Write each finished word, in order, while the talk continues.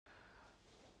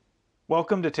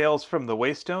Welcome to Tales from the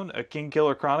Waystone, a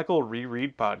Kingkiller Chronicle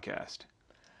reread podcast.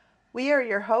 We are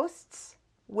your hosts,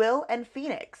 Will and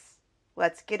Phoenix.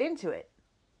 Let's get into it.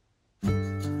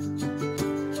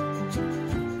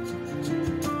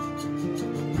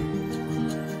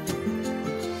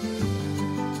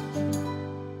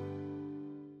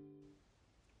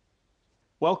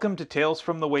 Welcome to Tales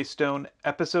from the Waystone,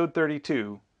 Episode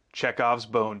 32, Chekhov's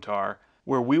Bone Tar,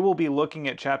 where we will be looking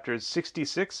at chapters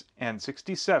 66 and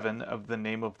 67 of The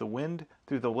Name of the Wind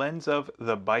through the lens of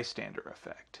the Bystander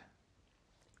Effect.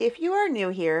 If you are new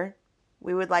here,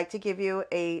 we would like to give you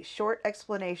a short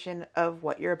explanation of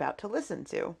what you're about to listen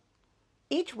to.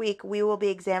 Each week, we will be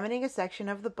examining a section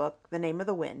of the book, The Name of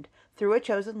the Wind, through a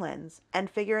chosen lens and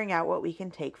figuring out what we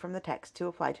can take from the text to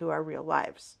apply to our real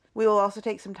lives. We will also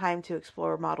take some time to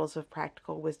explore models of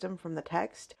practical wisdom from the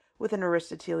text with an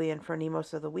Aristotelian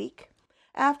phronimos of the week,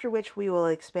 after which we will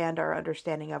expand our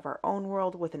understanding of our own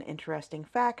world with an interesting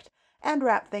fact and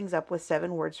wrap things up with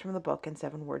 7 words from the book and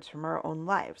 7 words from our own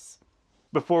lives.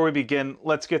 Before we begin,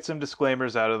 let's get some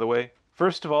disclaimers out of the way.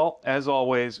 First of all, as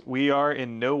always, we are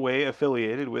in no way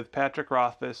affiliated with Patrick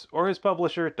Rothfuss or his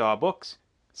publisher, DAW Books.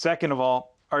 Second of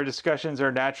all, our discussions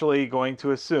are naturally going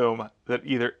to assume that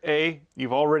either A,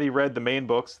 you've already read the main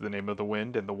books, The Name of the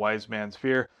Wind and The Wise Man's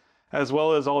Fear, as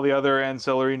well as all the other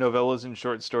ancillary novellas and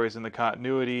short stories in the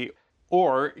continuity,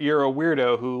 or you're a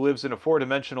weirdo who lives in a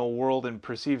 4-dimensional world and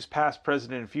perceives past,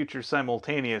 present, and future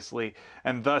simultaneously,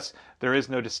 and thus there is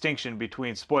no distinction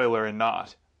between spoiler and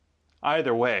not.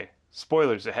 Either way,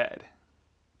 spoilers ahead.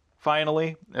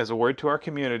 Finally, as a word to our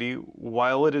community,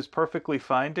 while it is perfectly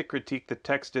fine to critique the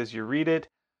text as you read it,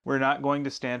 we're not going to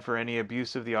stand for any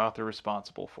abuse of the author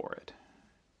responsible for it.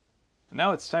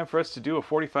 Now it's time for us to do a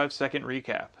 45-second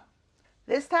recap.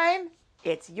 This time,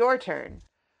 it's your turn.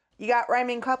 You got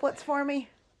rhyming couplets for me?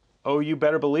 Oh, you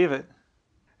better believe it.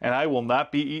 And I will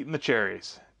not be eating the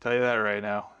cherries. Tell you that right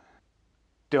now.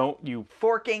 Don't you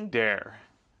Forking. dare.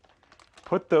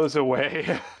 Put those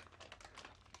away.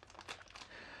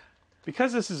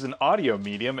 Because this is an audio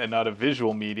medium and not a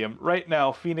visual medium, right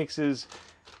now Phoenix is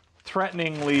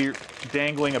threateningly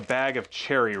dangling a bag of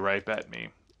cherry ripe at me.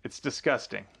 It's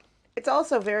disgusting. It's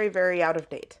also very, very out of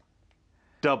date.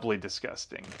 Doubly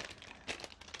disgusting.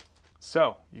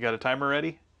 So, you got a timer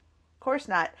ready? Of course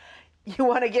not. You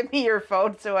want to give me your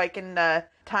phone so I can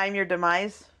time your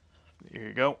demise? Here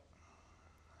you go.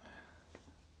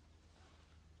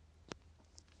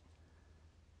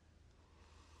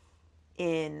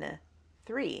 In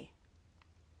 3,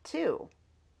 2,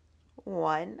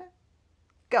 1,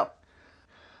 go.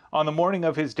 On the morning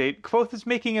of his date, Kvothe is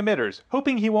making emitters,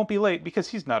 hoping he won't be late because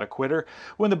he's not a quitter.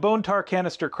 When the bone tar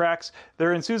canister cracks,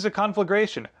 there ensues a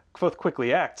conflagration. Kvothe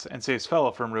quickly acts and saves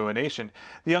Fela from ruination.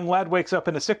 The young lad wakes up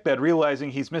in a sickbed,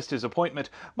 realizing he's missed his appointment.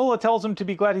 Mulla tells him to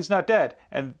be glad he's not dead,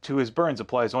 and to his burns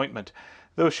applies ointment.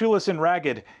 Though shoeless and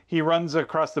ragged, he runs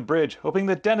across the bridge, hoping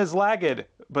that Den is lagged,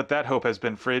 but that hope has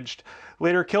been fridged.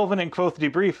 Later, Kilvin and Kvothe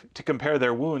debrief to compare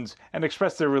their wounds, and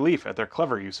express their relief at their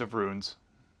clever use of runes.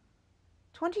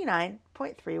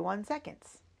 29.31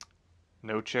 seconds.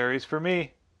 No cherries for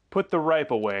me. Put the ripe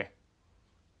away.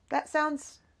 That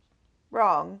sounds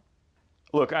wrong.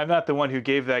 Look, I'm not the one who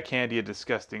gave that candy a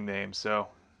disgusting name, so...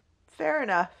 Fair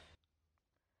enough.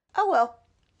 Oh well,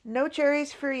 no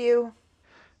cherries for you.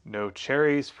 No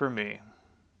cherries for me.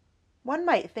 One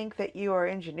might think that you are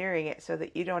engineering it so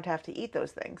that you don't have to eat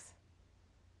those things.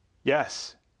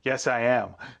 Yes. Yes, I am.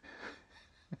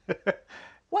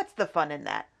 What's the fun in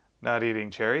that? Not eating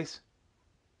cherries?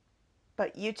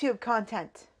 But YouTube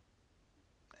content.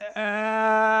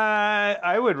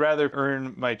 I would rather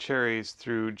earn my cherries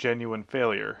through genuine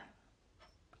failure.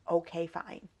 Okay,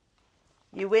 fine.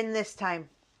 You win this time.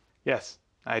 Yes,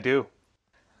 I do.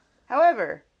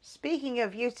 However, speaking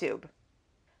of YouTube,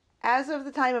 as of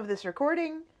the time of this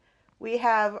recording, we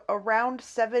have around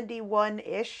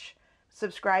 71-ish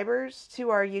subscribers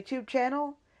to our YouTube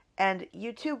channel, and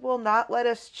YouTube will not let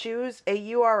us choose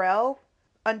a URL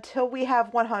until we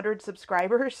have 100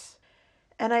 subscribers.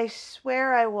 And I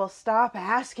swear I will stop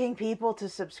asking people to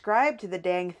subscribe to the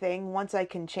dang thing once I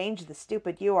can change the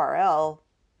stupid URL.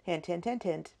 Hint, hint, hint,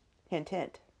 hint. Hint,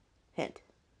 hint. Hint.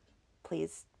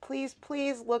 Please, please,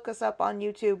 please look us up on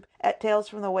YouTube at Tales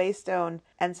from the Waystone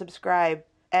and subscribe.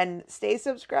 And stay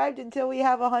subscribed until we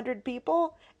have 100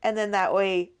 people. And then that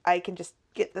way I can just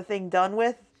get the thing done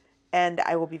with. And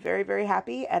I will be very, very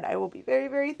happy. And I will be very,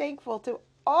 very thankful to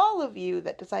all of you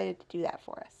that decided to do that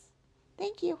for us.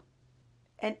 Thank you.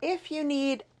 And if you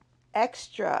need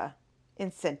extra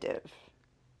incentive,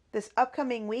 this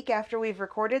upcoming week after we've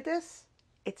recorded this,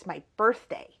 it's my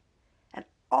birthday. And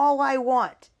all I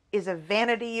want is a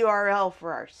vanity URL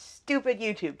for our stupid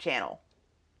YouTube channel.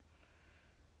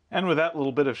 And with that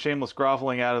little bit of shameless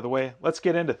groveling out of the way, let's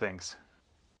get into things.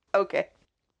 Okay.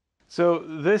 So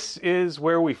this is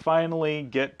where we finally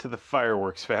get to the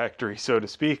fireworks factory, so to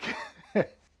speak.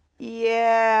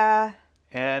 Yeah.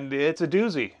 And it's a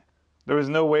doozy. There was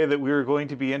no way that we were going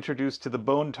to be introduced to the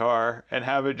bone tar and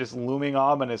have it just looming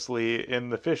ominously in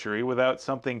the fishery without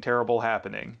something terrible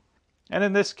happening. And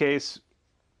in this case,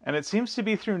 and it seems to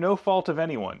be through no fault of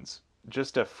anyone's,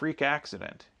 just a freak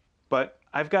accident. But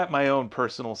I've got my own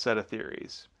personal set of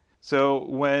theories. So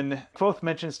when Kvothe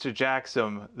mentions to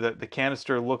Jaxum that the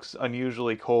canister looks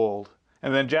unusually cold,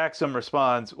 and then Jaxum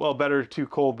responds, well, better too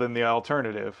cold than the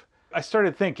alternative, I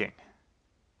started thinking,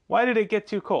 why did it get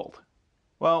too cold?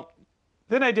 Well,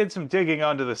 then I did some digging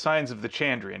onto the signs of the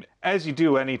Chandrian, as you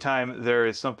do anytime there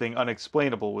is something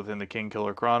unexplainable within the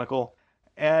Kingkiller Chronicle,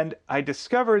 and I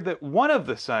discovered that one of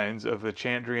the signs of the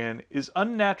Chandrian is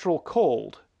unnatural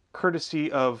cold,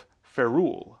 courtesy of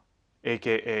Ferrul,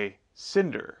 aka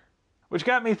Cinder. Which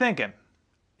got me thinking,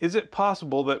 is it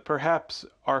possible that perhaps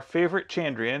our favorite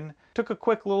Chandrian took a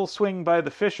quick little swing by the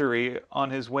fishery on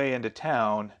his way into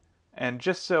town, and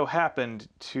just so happened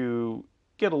to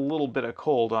get a little bit of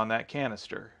cold on that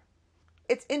canister?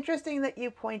 It's interesting that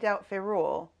you point out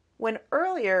Ferrul. When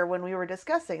earlier, when we were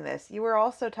discussing this, you were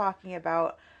also talking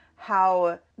about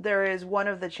how there is one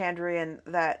of the Chandrian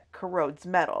that corrodes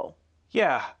metal.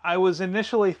 Yeah, I was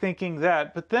initially thinking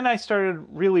that, but then I started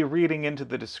really reading into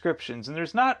the descriptions, and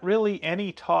there's not really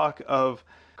any talk of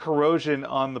corrosion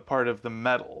on the part of the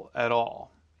metal at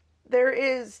all. There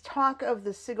is talk of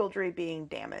the sigildry being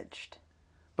damaged.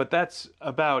 But that's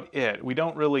about it. We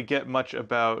don't really get much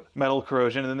about metal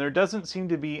corrosion, and there doesn't seem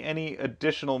to be any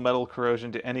additional metal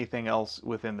corrosion to anything else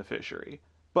within the fishery.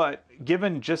 But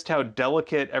given just how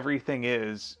delicate everything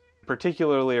is,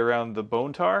 particularly around the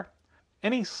bone tar,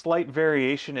 any slight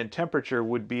variation in temperature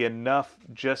would be enough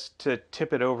just to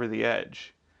tip it over the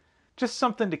edge. Just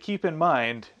something to keep in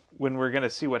mind when we're going to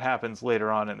see what happens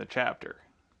later on in the chapter.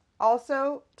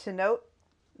 Also, to note,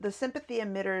 the sympathy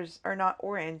emitters are not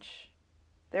orange.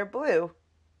 They're blue.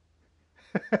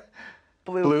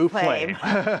 Blue flame.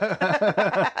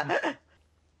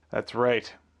 That's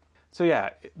right. So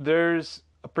yeah, there's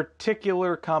a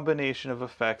particular combination of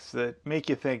effects that make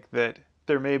you think that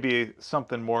there may be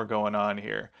something more going on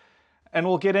here. And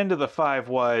we'll get into the 5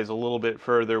 whys a little bit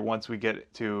further once we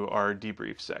get to our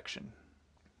debrief section.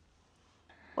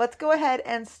 Let's go ahead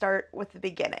and start with the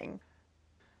beginning.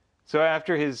 So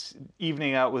after his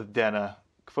evening out with Denna,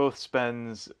 Kvothe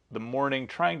spends the morning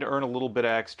trying to earn a little bit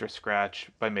of extra scratch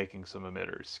by making some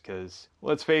emitters. Because,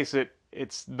 let's face it,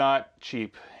 it's not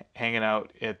cheap hanging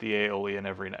out at the Aeolian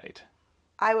every night.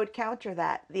 I would counter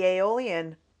that. The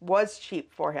Aeolian was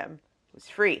cheap for him. It was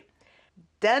free.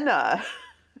 Denna,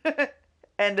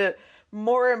 and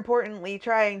more importantly,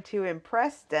 trying to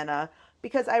impress Denna,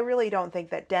 because I really don't think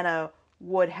that Denna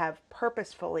would have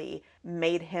purposefully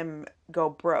made him go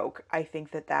broke. I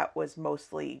think that that was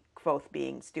mostly Kvothe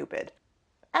being stupid.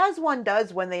 As one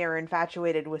does when they are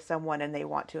infatuated with someone and they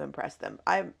want to impress them.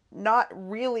 I'm not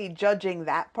really judging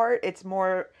that part. It's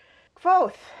more,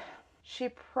 Kvothe, she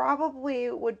probably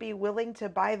would be willing to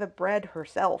buy the bread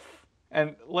herself.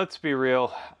 And let's be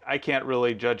real, I can't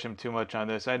really judge him too much on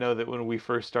this. I know that when we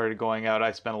first started going out,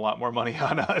 I spent a lot more money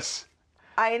on us.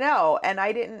 I know, and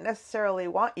I didn't necessarily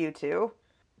want you to.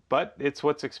 But it's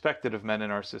what's expected of men in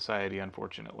our society,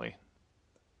 unfortunately.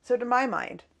 So to my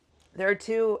mind, there are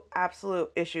 2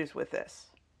 absolute issues with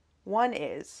this. One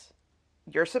is,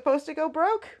 you're supposed to go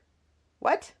broke?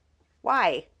 What?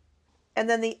 Why? And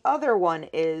then the other one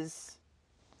is,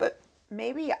 but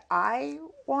maybe I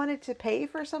wanted to pay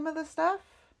for some of the stuff?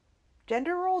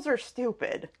 Gender roles are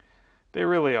stupid. They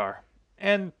really are.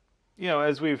 And, you know,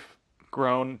 as we've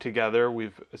grown together,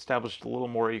 we've established a little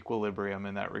more equilibrium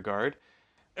in that regard.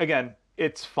 Again,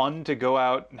 it's fun to go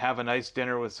out and have a nice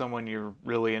dinner with someone you're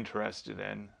really interested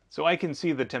in. So I can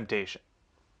see the temptation.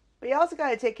 But you also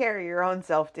gotta take care of your own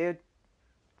self, dude.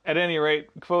 At any rate,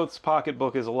 Kvothe's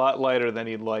pocketbook is a lot lighter than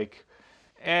he'd like.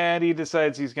 And he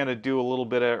decides he's going to do a little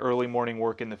bit of early morning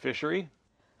work in the fishery.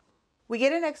 We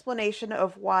get an explanation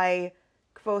of why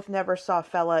Kvothe never saw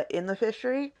Fella in the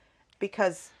fishery.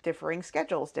 Because differing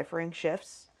schedules, differing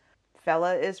shifts.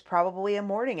 Fella is probably a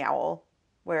morning owl,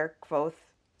 where Kvothe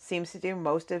seems to do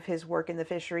most of his work in the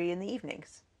fishery in the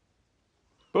evenings.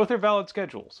 Both are valid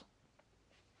schedules.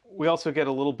 We also get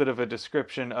a little bit of a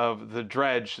description of the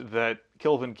dredge that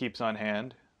Kilvin keeps on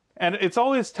hand. And it's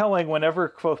always telling whenever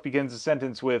Kvothe begins a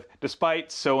sentence with,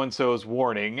 despite so-and-so's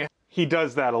warning. He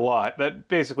does that a lot. That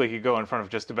basically could go in front of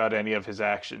just about any of his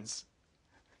actions.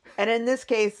 And in this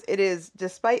case, it is,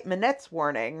 despite Minette's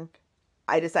warning,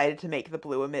 I decided to make the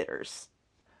blue emitters.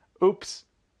 Oops.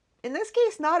 In this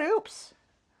case, not oops.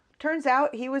 Turns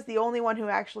out he was the only one who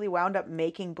actually wound up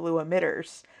making blue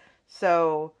emitters.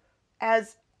 So,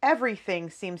 as everything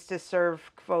seems to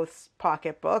serve Kvothe's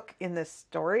pocketbook in this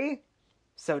story,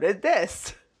 so did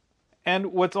this. And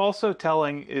what's also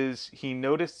telling is he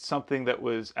noticed something that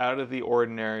was out of the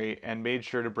ordinary and made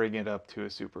sure to bring it up to a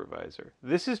supervisor.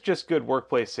 This is just good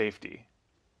workplace safety.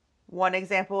 One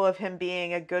example of him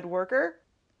being a good worker,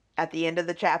 at the end of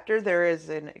the chapter, there is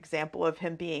an example of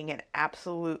him being an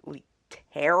absolutely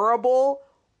terrible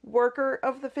worker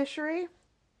of the fishery.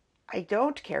 I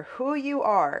don't care who you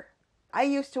are. I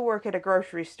used to work at a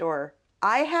grocery store.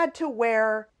 I had to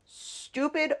wear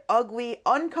stupid, ugly,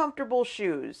 uncomfortable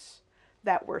shoes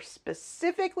that were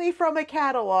specifically from a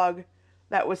catalog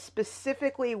that was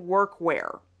specifically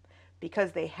workwear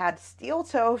because they had steel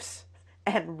toes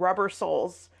and rubber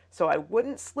soles so I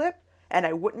wouldn't slip and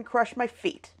I wouldn't crush my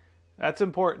feet. That's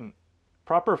important.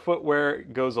 Proper footwear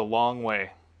goes a long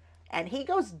way. And he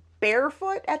goes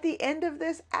barefoot at the end of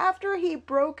this after he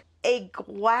broke a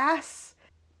glass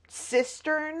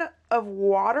cistern of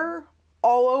water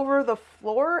all over the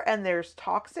floor and there's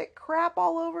toxic crap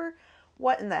all over.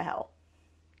 What in the hell?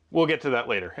 We'll get to that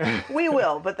later. We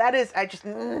will, but that is,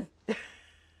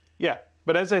 Yeah,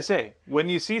 but as I say, when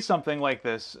you see something like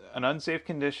this, an unsafe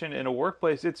condition in a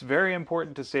workplace, it's very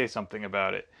important to say something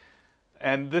about it.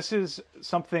 And this is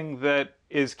something that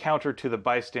is counter to the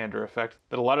bystander effect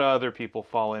that a lot of other people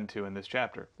fall into in this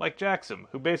chapter, like Jackson,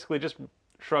 who basically just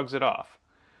shrugs it off.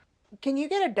 Can you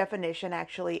get a definition,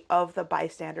 actually, of the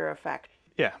bystander effect?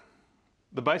 Yeah.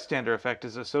 The bystander effect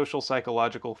is a social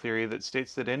psychological theory that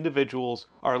states that individuals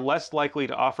are less likely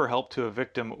to offer help to a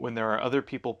victim when there are other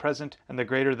people present, and the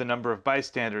greater the number of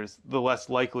bystanders, the less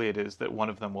likely it is that one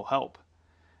of them will help.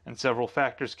 And several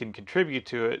factors can contribute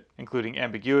to it, including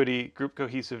ambiguity, group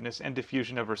cohesiveness, and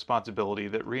diffusion of responsibility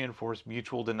that reinforce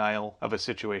mutual denial of a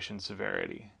situation's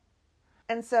severity.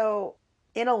 And so,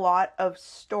 in a lot of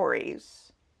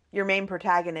stories, your main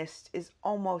protagonist is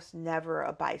almost never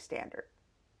a bystander.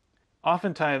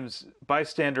 Oftentimes,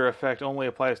 bystander effect only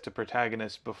applies to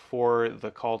protagonists before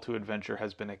the call to adventure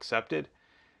has been accepted,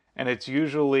 and it's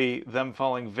usually them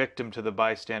falling victim to the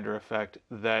bystander effect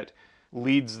that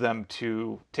leads them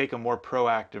to take a more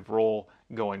proactive role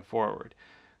going forward.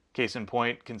 Case in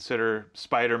point, consider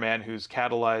Spider-Man, who's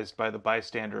catalyzed by the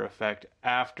bystander effect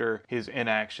after his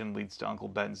inaction leads to Uncle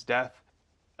Ben's death.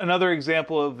 Another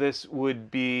example of this would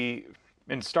be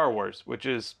in Star Wars, which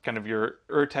is kind of your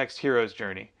Urtext hero's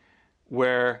journey,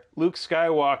 where Luke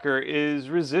Skywalker is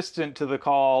resistant to the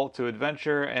call to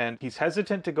adventure and he's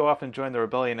hesitant to go off and join the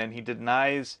rebellion, and he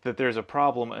denies that there's a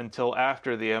problem until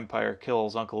after the Empire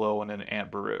kills Uncle Owen and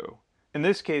Aunt Beru. In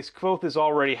this case, Kvothe has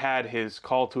already had his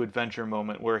call to adventure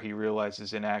moment where he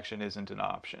realizes inaction isn't an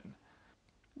option.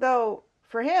 Though,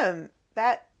 for him,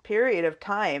 that period of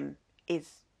time is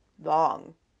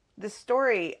long. The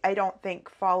story, I don't think,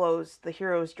 follows the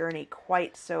hero's journey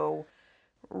quite so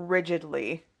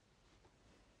rigidly.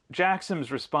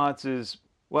 Jackson's response is,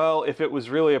 well, if it was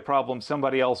really a problem,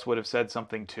 somebody else would have said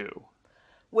something too.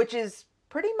 Which is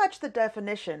pretty much the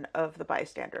definition of the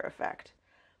bystander effect.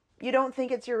 You don't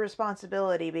think it's your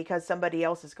responsibility because somebody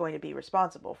else is going to be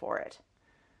responsible for it.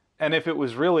 And if it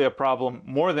was really a problem,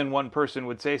 more than one person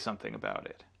would say something about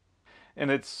it. And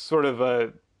it's sort of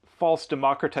a false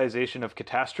democratization of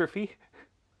catastrophe.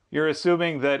 You're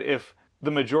assuming that if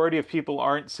the majority of people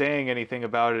aren't saying anything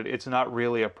about it, it's not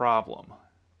really a problem.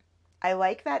 I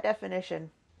like that definition.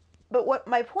 But what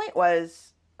my point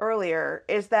was earlier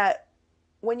is that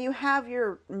when you have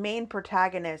your main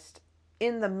protagonist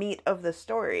in the meat of the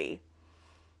story,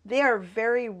 they are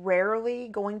very rarely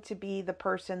going to be the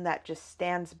person that just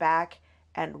stands back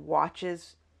and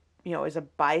watches, as a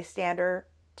bystander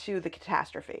to the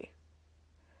catastrophe.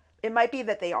 It might be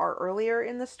that they are earlier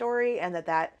in the story and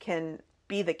that can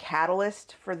be the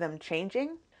catalyst for them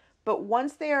changing. But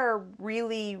once they are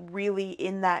really, really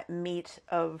in that meat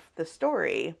of the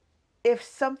story, if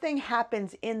something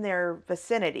happens in their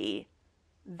vicinity,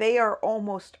 they are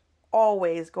almost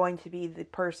always going to be the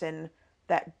person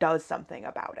that does something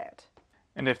about it.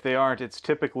 And if they aren't, it's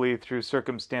typically through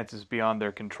circumstances beyond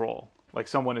their control. Like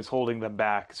someone is holding them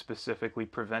back, specifically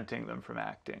preventing them from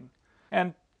acting.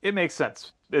 And it makes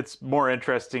sense. It's more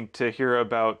interesting to hear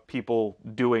about people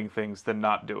doing things than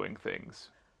not doing things.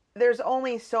 There's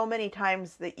only so many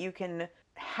times that you can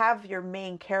have your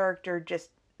main character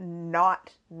just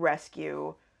not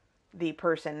rescue the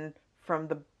person from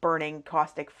the burning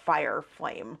caustic fire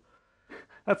flame.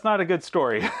 That's not a good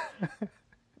story.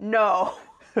 No.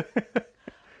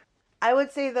 I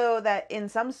would say, though, that in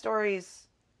some stories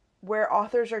where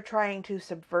authors are trying to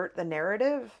subvert the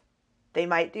narrative, they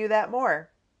might do that more.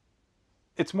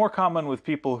 It's more common with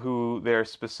people who they're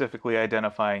specifically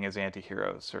identifying as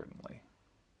anti-heroes, certainly.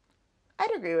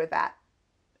 I'd agree with that.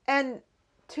 And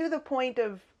to the point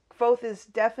of Kvothe is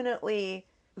definitely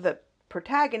the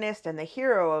protagonist and the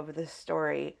hero of this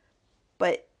story,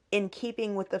 but in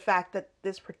keeping with the fact that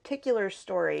this particular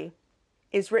story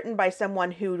is written by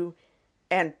someone who,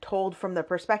 and told from the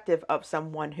perspective of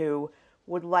someone who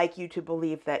would like you to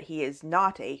believe that he is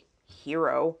not a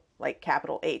hero, like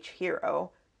capital H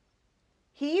hero.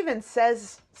 He even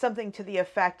says something to the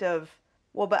effect of,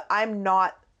 well, but I'm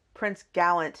not Prince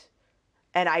Gallant,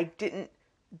 and I didn't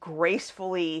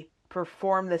gracefully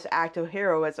perform this act of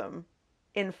heroism.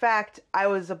 In fact, I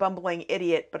was a bumbling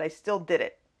idiot, but I still did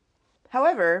it.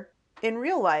 However, in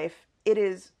real life, it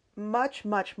is much,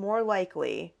 much more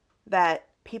likely that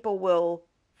people will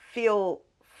feel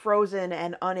frozen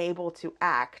and unable to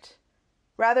act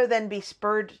rather than be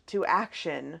spurred to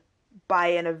action by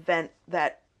an event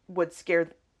that would scare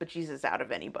the bejesus out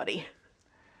of anybody.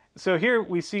 So here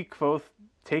we see Kvothe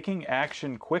taking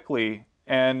action quickly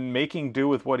and making do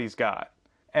with what he's got.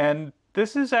 And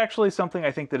this is actually something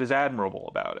I think that is admirable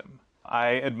about him.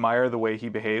 I admire the way he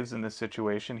behaves in this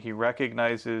situation. He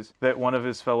recognizes that one of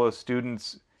his fellow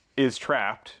students is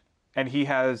trapped, and he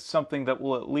has something that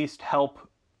will at least help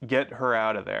get her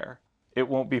out of there. It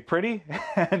won't be pretty,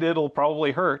 and it'll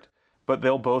probably hurt, but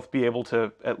they'll both be able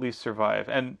to at least survive.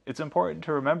 And it's important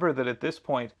to remember that at this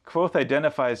point, Kvothe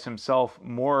identifies himself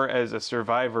more as a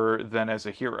survivor than as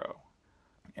a hero.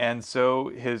 And so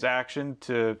his action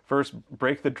to first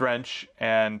break the drench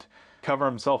and cover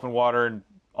himself in water and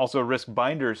also risk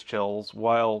binder's chills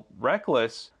while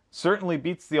reckless certainly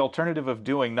beats the alternative of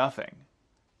doing nothing.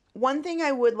 One thing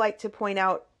I would like to point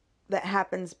out that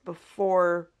happens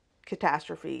before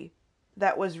Catastrophe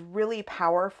that was really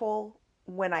powerful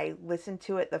when I listened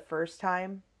to it the first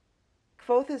time.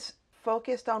 Kvothe is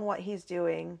focused on what he's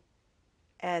doing,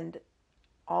 and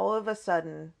all of a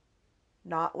sudden,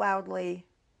 not loudly,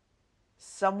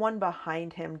 someone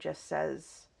behind him just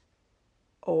says,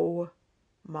 "Oh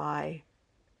my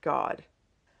God."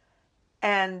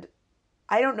 And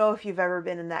I don't know if you've ever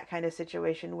been in that kind of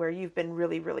situation where you've been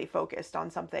really, really focused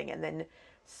on something and then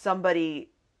somebody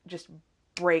just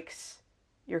breaks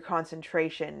your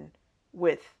concentration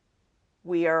with,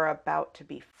 "We are about to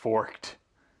be Forked.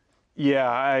 Yeah,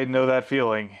 I know that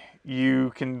feeling.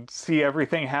 You can see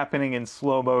everything happening in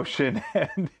slow motion,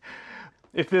 and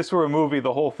if this were a movie,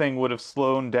 the whole thing would have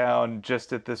slowed down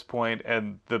just at this point,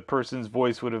 and the person's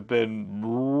voice would have been...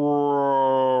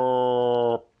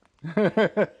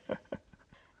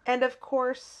 And of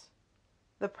course,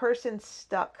 the person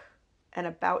stuck and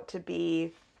about to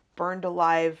be burned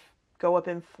alive, go up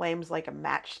in flames like a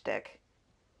matchstick,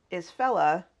 is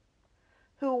Fella,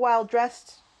 who, while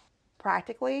dressed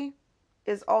practically,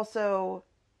 is also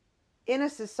in a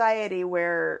society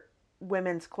where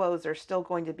women's clothes are still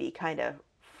going to be kind of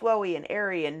flowy and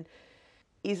airy and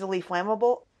easily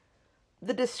flammable.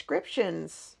 The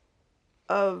descriptions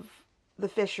of the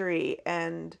fishery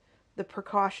and the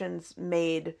precautions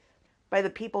made by the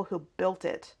people who built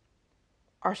it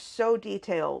are so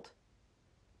detailed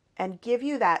and give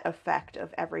you that effect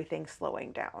of everything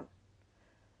slowing down.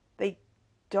 They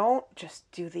don't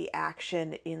just do the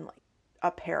action in like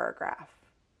a paragraph.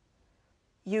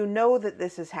 You know that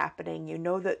this is happening. You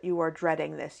know that you are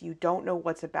dreading this. You don't know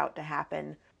what's about to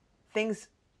happen. Things,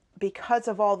 because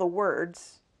of all the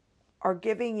words, are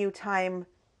giving you time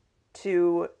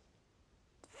to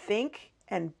think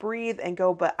and breathe and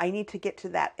go, but I need to get to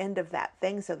that end of that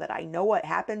thing so that I know what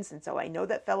happens, and so I know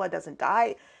that Fella doesn't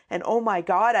die, and oh my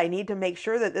God, I need to make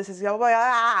sure that this is...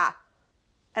 ah!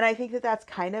 And I think that that's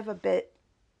kind of a bit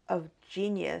of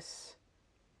genius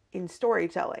in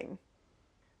storytelling.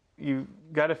 You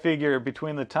got to figure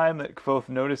between the time that Kvothe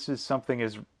notices something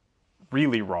is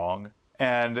really wrong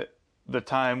and the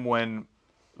time when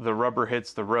the rubber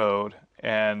hits the road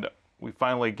and we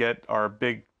finally get our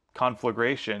big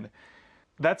conflagration,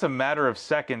 that's a matter of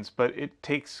seconds, but it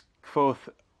takes Kvothe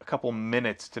a couple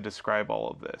minutes to describe all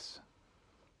of this.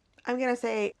 I'm going to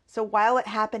say, so while it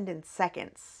happened in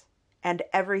seconds and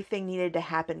everything needed to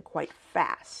happen quite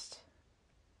fast,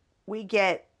 we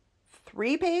get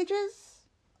 3 pages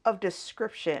of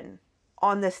description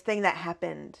on this thing that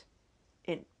happened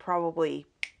in probably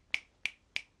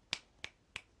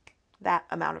that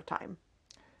amount of time.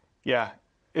 Yeah,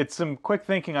 it's some quick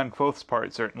thinking on Kvothe's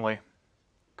part, certainly.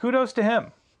 Kudos to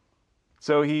him.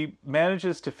 So he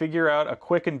manages to figure out a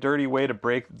quick and dirty way to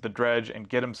break the dredge and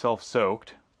get himself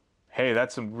soaked. Hey,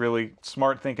 that's some really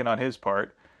smart thinking on his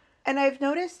part. And I've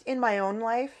noticed in my own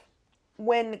life,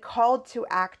 when called to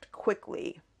act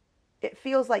quickly, it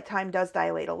feels like time does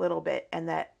dilate a little bit and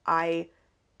that I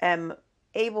am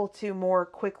able to more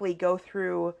quickly go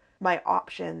through my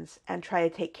options and try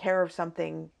to take care of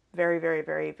something very, very,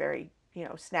 very, very,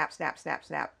 snap, snap, snap,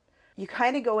 snap. You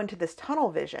kind of go into this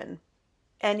tunnel vision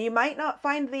and you might not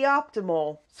find the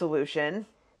optimal solution.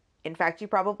 In fact, you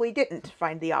probably didn't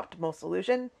find the optimal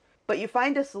solution, but you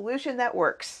find a solution that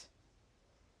works.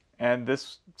 And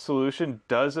this solution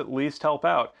does at least help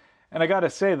out. And I gotta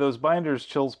say, those binder's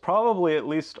chills probably at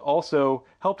least also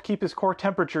helped keep his core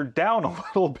temperature down a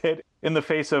little bit in the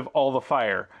face of all the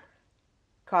fire.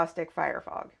 Caustic fire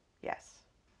fog, yes.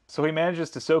 So he manages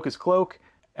to soak his cloak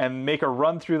and make a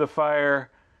run through the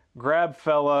fire, grab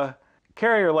Fella,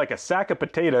 carry her like a sack of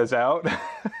potatoes out,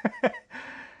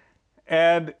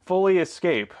 and fully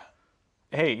escape.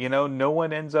 Hey, no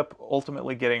one ends up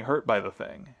ultimately getting hurt by the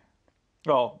thing.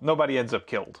 Well, nobody ends up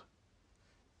killed.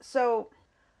 So,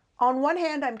 on one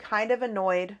hand, I'm kind of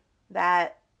annoyed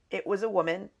that it was a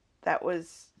woman that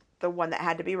was the one that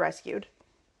had to be rescued.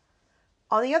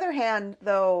 On the other hand,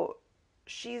 though,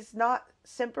 she's not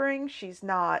simpering. She's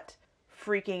not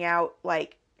freaking out,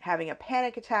 like having a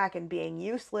panic attack and being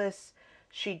useless.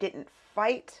 She didn't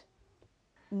fight.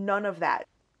 None of that.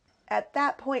 At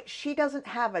that point, she doesn't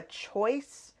have a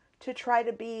choice to try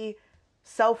to be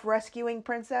self-rescuing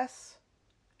princess.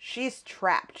 She's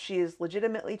trapped. She is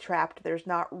legitimately trapped. There's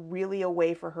not really a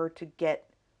way for her to get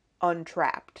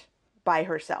untrapped by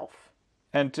herself.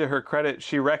 And to her credit,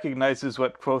 she recognizes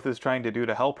what Kvothe is trying to do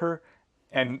to help her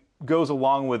and goes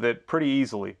along with it pretty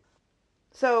easily.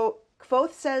 So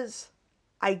Kvothe says,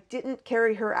 I didn't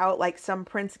carry her out like some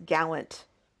Prince Gallant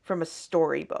from a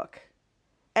storybook.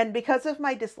 And because of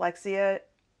my dyslexia,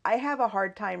 I have a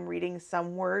hard time reading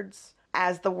some words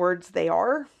as the words they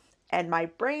are. And my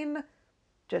brain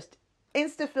just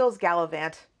insta-fills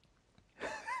Gallivant.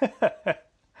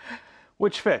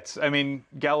 Which fits. I mean,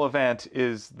 Gallivant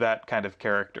is that kind of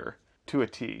character, to a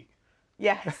T.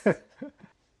 Yes.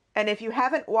 And if you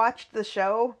haven't watched the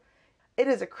show, it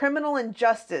is a criminal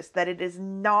injustice that it is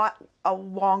not a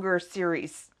longer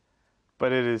series.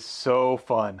 But it is so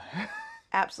fun.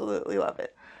 Absolutely love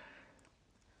it.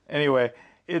 Anyway,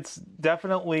 it's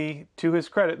definitely to his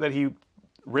credit that he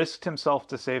risked himself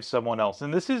to save someone else.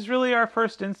 And this is really our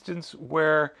first instance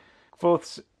where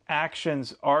Kvothe's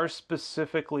actions are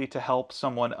specifically to help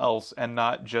someone else and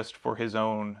not just for his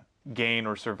own gain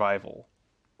or survival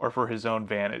or for his own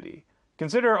vanity.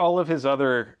 Consider all of his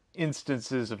other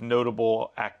instances of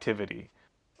notable activity.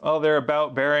 Well, they're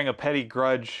about bearing a petty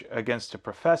grudge against a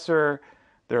professor.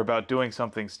 They're about doing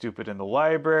something stupid in the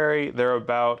library. They're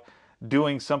about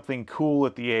doing something cool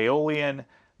at the Aeolian.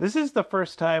 This is the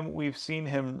first time we've seen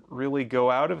him really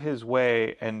go out of his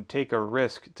way and take a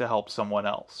risk to help someone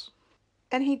else.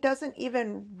 And he doesn't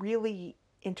even really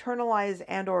internalize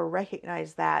and or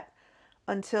recognize that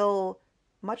until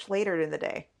much later in the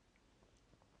day.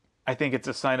 I think it's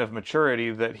a sign of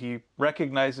maturity that he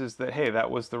recognizes that, hey,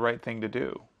 that was the right thing to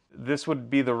do. This would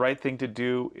be the right thing to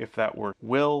do if that were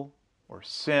Will or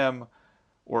Sim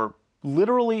or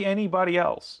literally anybody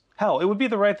else. Hell, it would be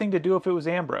the right thing to do if it was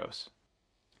Ambrose.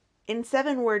 In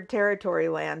 7-word territory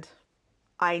land,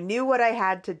 I knew what I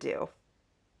had to do.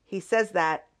 He says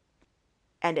that,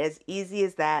 and as easy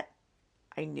as that,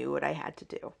 I knew what I had to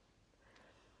do.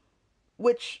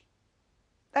 Which,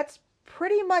 that's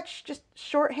pretty much just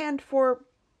shorthand for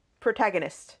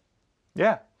protagonist.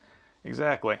 Yeah,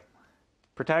 exactly.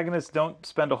 Protagonists don't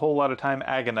spend a whole lot of time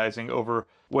agonizing over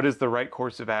what is the right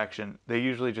course of action. They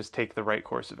usually just take the right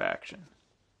course of action.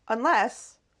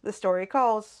 Unless the story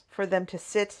calls for them to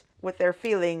sit with their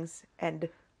feelings and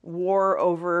war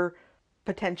over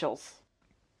potentials.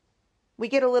 We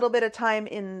get a little bit of time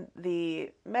in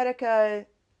the Medica.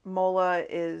 Mola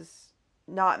is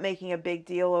not making a big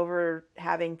deal over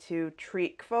having to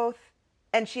treat Kvothe.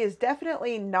 And she is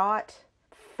definitely not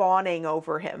fawning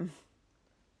over him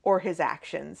or his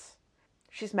actions.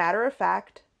 She's matter of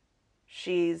fact.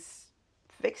 She's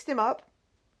fixed him up.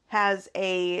 Has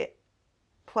a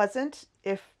pleasant,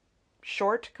 if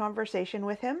short, conversation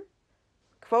with him.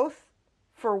 Kvothe,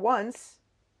 for once,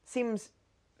 seems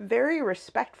very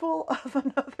respectful of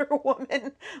another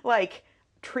woman, like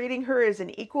treating her as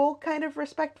an equal kind of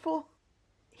respectful.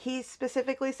 He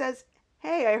specifically says,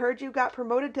 hey, I heard you got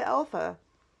promoted to Alpha.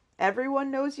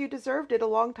 Everyone knows you deserved it a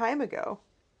long time ago.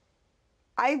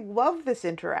 I love this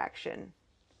interaction.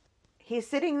 He's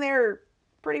sitting there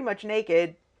pretty much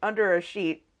naked under a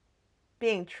sheet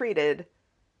being treated,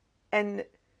 and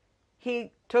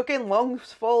he took in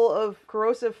lungs full of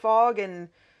corrosive fog and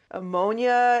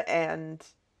ammonia and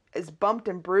is bumped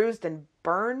and bruised and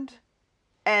burned,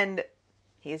 and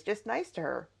he's just nice to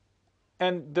her.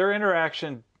 And their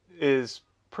interaction is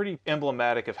pretty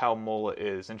emblematic of how Mola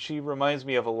is, and she reminds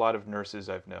me of a lot of nurses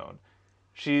I've known.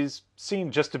 She's seen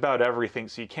just about everything,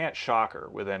 so you can't shock her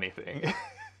with anything.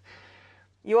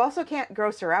 You also can't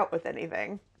gross her out with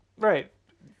anything. Right.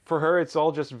 For her, it's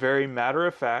all just very matter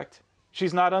of fact.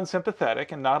 She's not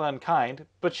unsympathetic and not unkind,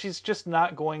 but she's just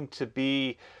not going to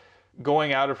be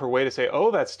going out of her way to say,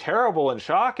 oh, that's terrible and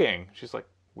shocking. She's like,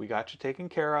 we got you taken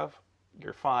care of.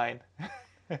 You're fine.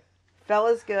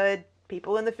 Fella's good.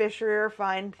 People in the fishery are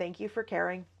fine. Thank you for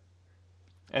caring.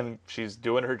 And she's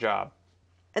doing her job.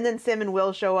 And then Sim and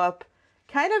Will show up,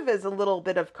 kind of as a little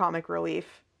bit of comic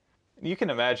relief. You can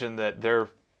imagine that they're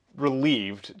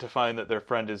relieved to find that their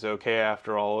friend is okay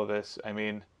after all of this. I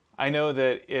mean, I know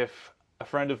that if a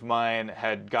friend of mine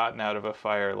had gotten out of a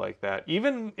fire like that,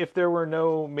 even if there were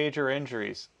no major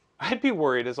injuries, I'd be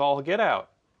worried as all get out.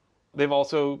 They've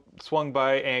also swung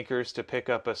by Anchors to pick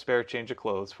up a spare change of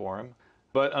clothes for him.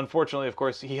 But unfortunately, of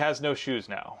course, he has no shoes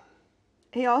now.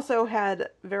 He also had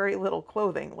very little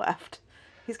clothing left.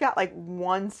 He's got like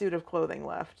one suit of clothing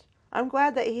left. I'm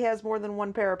glad that he has more than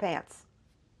one pair of pants.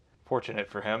 Fortunate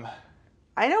for him.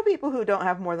 I know people who don't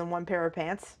have more than one pair of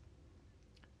pants.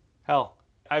 Hell,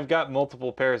 I've got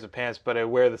multiple pairs of pants, but I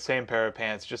wear the same pair of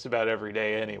pants just about every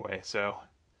day anyway, so...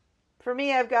 For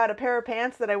me, I've got a pair of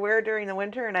pants that I wear during the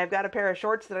winter, and I've got a pair of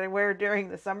shorts that I wear during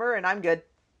the summer, and I'm good.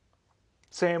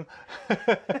 Same.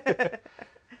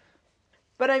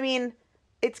 But I mean,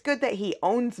 it's good that he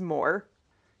owns more.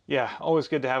 Yeah, always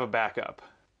good to have a backup.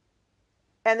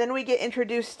 And then we get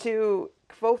introduced to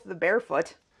Kvothe the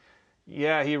Barefoot.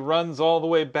 Yeah, he runs all the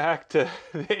way back to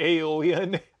the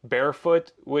Aeolian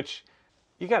barefoot, which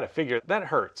you gotta figure, that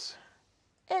hurts.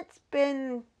 It's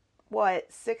been,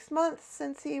 6 months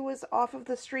since he was off of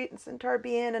the street in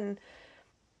Centarbian, and...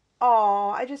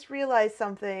 I just realized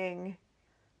something.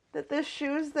 That the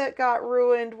shoes that got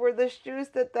ruined were the shoes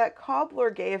that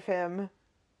cobbler gave him.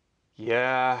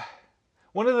 Yeah.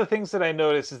 One of the things that I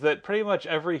notice is that pretty much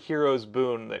every hero's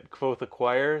boon that Kvothe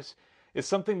acquires is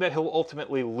something that he'll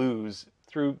ultimately lose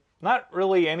through not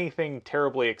really anything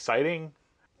terribly exciting.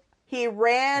 He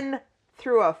ran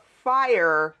through a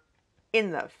fire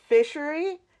in the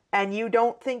fishery, and you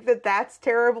don't think that that's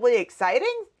terribly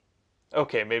exciting?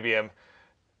 Okay, maybe I'm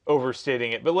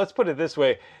overstating it, but let's put it this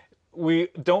way. We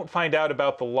don't find out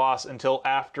about the loss until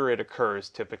after it occurs,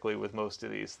 typically, with most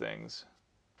of these things.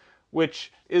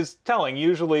 Which is telling.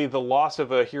 Usually the loss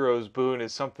of a hero's boon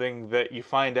is something that you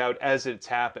find out as it's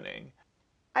happening.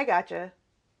 I gotcha.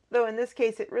 Though in this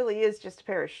case it really is just a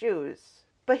pair of shoes.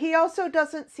 But he also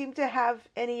doesn't seem to have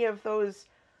any of those,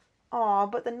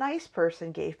 but the nice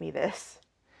person gave me this.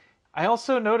 I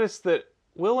also noticed that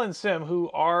Will and Sim, who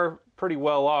are pretty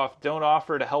well off, don't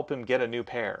offer to help him get a new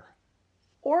pair.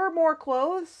 Or more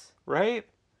clothes. Right?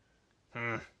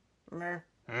 Though,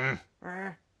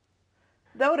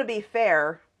 to be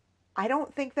fair, I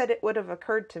don't think that it would have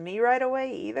occurred to me right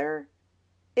away either.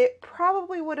 It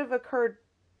probably would have occurred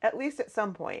at least at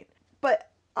some point. But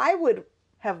I would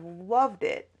have loved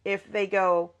it if they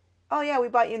go, oh yeah, we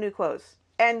bought you new clothes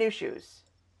and new shoes.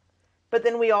 But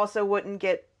then we also wouldn't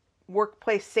get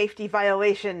workplace safety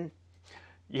violation.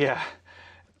 Yeah.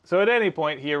 So at any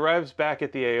point, he arrives back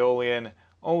at the Aeolian,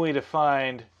 only to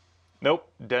find, nope,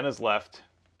 Denna's left.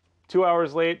 2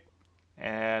 hours late,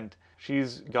 and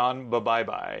she's gone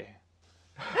bye-bye.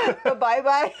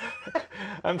 Bye-bye?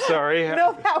 I'm sorry.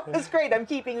 No, that was great. I'm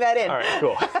keeping that in. All right,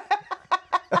 cool.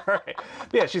 All right.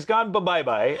 Yeah, she's gone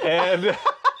bye-bye, and...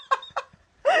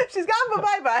 She's gone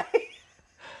bye-bye.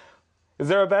 Is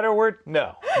there a better word?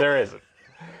 No, there isn't.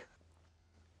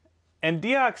 And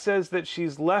Diak says that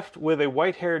she's left with a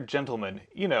white-haired gentleman.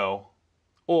 You know,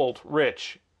 old,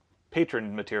 rich,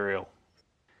 patron material.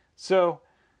 So,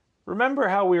 remember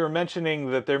how we were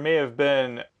mentioning that there may have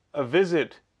been a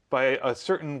visit by a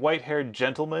certain white-haired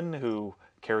gentleman who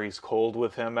carries cold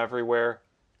with him everywhere?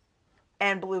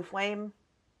 And blue flame.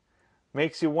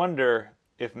 Makes you wonder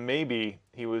if maybe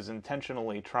he was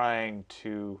intentionally trying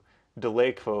to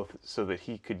delay Kvothe so that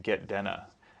he could get Denna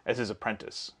as his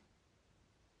apprentice.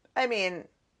 I mean,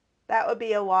 that would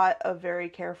be a lot of very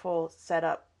careful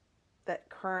setup that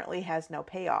currently has no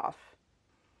payoff.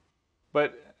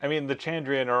 But, I mean, the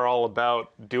Chandrian are all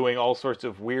about doing all sorts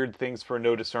of weird things for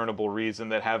no discernible reason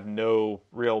that have no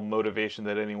real motivation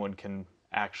that anyone can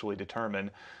actually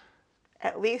determine.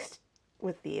 At least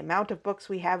with the amount of books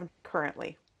we have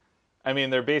currently. I mean,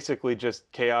 they're basically just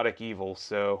chaotic evil,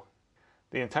 so...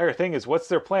 The entire thing is, what's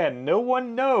their plan? No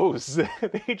one knows!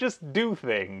 They just do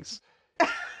things.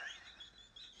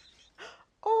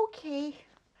 Okay.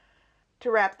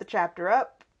 To wrap the chapter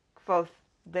up, Kvothe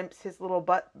limps his little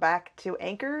butt back to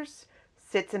Anchors,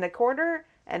 sits in a corner,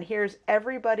 and hears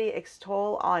everybody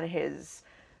extol on his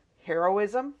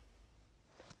heroism.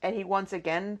 And he once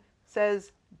again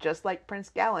says, just like Prince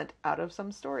Gallant out of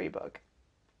some storybook.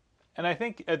 And I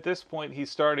think at this point he's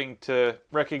starting to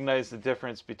recognize the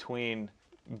difference between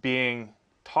being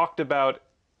talked about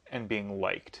and being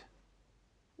liked.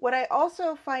 What I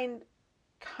also find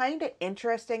kind of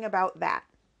interesting about that,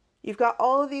 you've got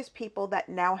all of these people that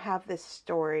now have this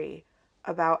story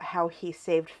about how he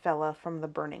saved Fella from the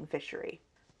burning fishery.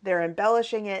 They're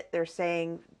embellishing it, they're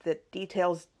saying the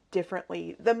details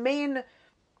differently. The main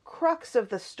crux of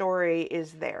the story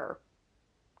is there.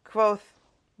 Kvothe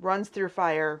runs through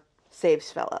fire,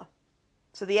 saves Fella.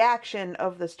 So the action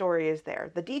of the story is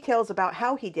there. The details about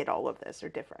how he did all of this are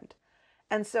different.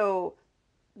 And so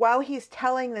while he's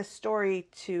telling this story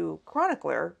to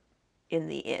Chronicler in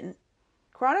the inn,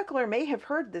 Chronicler may have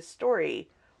heard this story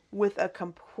with a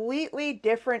completely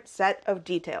different set of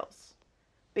details.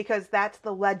 Because that's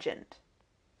the legend.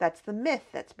 That's the myth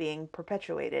that's being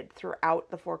perpetuated throughout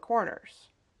the Four Corners.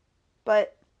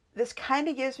 But this kind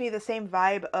of gives me the same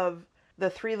vibe of the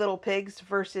Three Little Pigs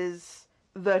versus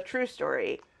the true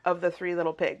story of the Three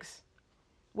Little Pigs,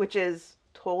 which is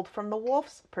told from the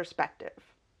wolf's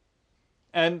perspective.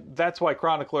 And that's why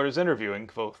Chronicler is interviewing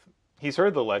Kvothe. He's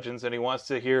heard the legends and he wants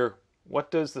to hear, what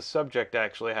does the subject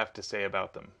actually have to say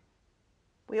about them?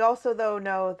 We also, though,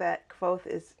 know that Kvothe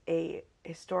is a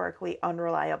historically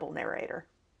unreliable narrator.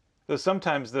 Though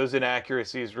sometimes those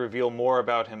inaccuracies reveal more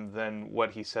about him than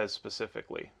what he says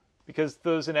specifically, because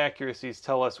those inaccuracies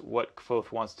tell us what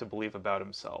Kvothe wants to believe about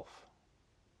himself.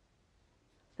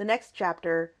 The next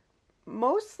chapter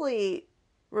mostly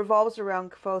revolves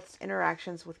around Kvothe's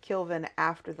interactions with Kilvin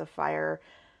after the fire.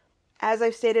 As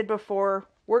I've stated before,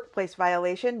 workplace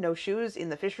violation, no shoes in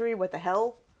the fishery, what the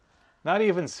hell? Not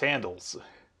even sandals.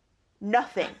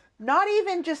 Nothing. Not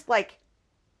even just like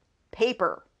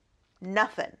paper.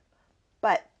 Nothing.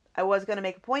 But I was going to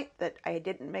make a point that I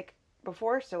didn't make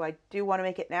before, so I do want to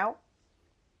make it now.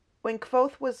 When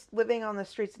Kvothe was living on the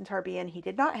streets in Tarbean, he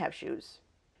did not have shoes.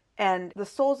 And the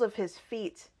soles of his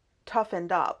feet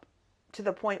toughened up to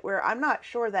the point where I'm not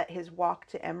sure that his walk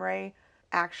to Emre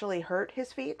actually hurt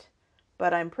his feet,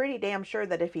 but I'm pretty damn sure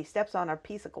that if he steps on a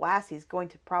piece of glass, he's going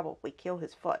to probably kill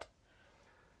his foot.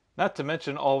 Not to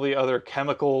mention all the other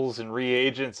chemicals and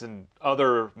reagents and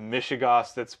other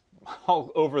mishigas that's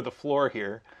all over the floor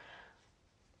here.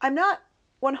 I'm not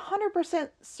 100%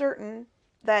 certain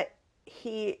that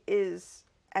he is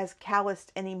as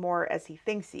calloused anymore as he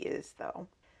thinks he is, though.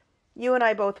 You and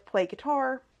I both play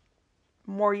guitar.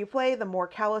 The more you play, the more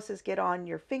calluses get on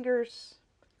your fingers.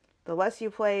 The less you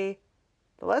play,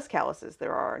 the less calluses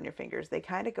there are on your fingers. They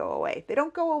kind of go away. They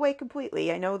don't go away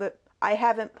completely. I know that I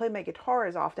haven't played my guitar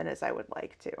as often as I would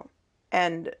like to.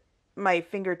 And my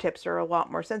fingertips are a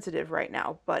lot more sensitive right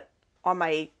now, but on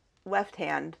my left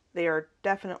hand, they are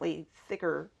definitely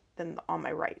thicker than on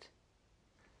my right.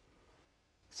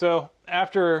 So,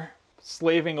 after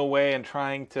slaving away and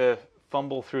trying to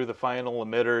fumble through the final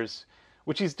emitters,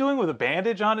 which he's doing with a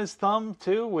bandage on his thumb,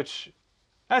 too, which,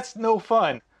 that's no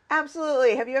fun.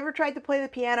 Absolutely. Have you ever tried to play the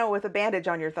piano with a bandage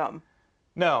on your thumb?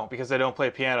 No, because I don't play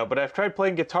piano, but I've tried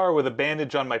playing guitar with a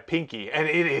bandage on my pinky, and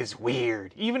it is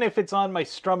weird, even if it's on my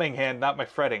strumming hand, not my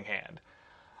fretting hand.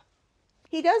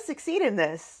 He does succeed in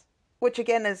this, which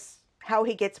again is how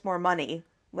he gets more money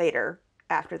later,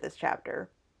 after this chapter.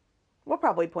 We'll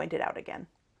probably point it out again,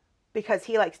 because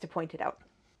he likes to point it out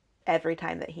every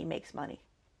time that he makes money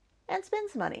and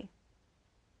spends money.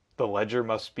 The ledger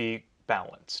must be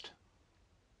balanced.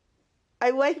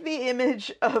 I like the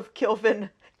image of Kilvin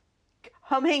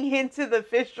coming into the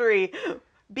fishery,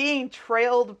 being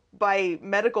trailed by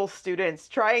medical students,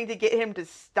 trying to get him to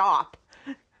stop.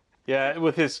 Yeah,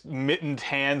 with his mittened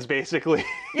hands, basically.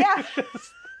 Yeah.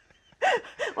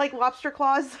 Like lobster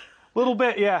claws. Little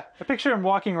bit, yeah. I picture him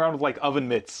walking around with, like, oven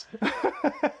mitts.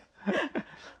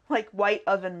 Like white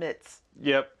oven mitts.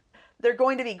 Yep. They're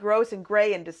going to be gross and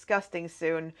gray and disgusting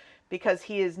soon, because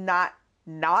he is not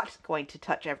going to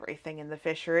touch everything in the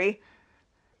fishery.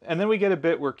 And then we get a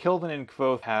bit where Kilvin and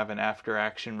Kvothe have an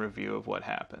after-action review of what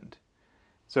happened.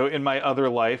 So in my other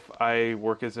life, I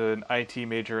work as an IT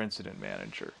major incident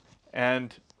manager.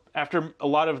 And after a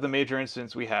lot of the major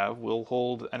incidents we have, we'll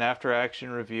hold an after-action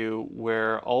review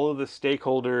where all of the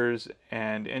stakeholders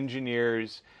and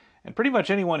engineers and pretty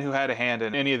much anyone who had a hand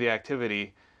in any of the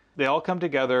activity, they all come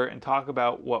together and talk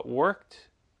about what worked,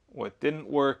 what didn't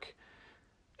work,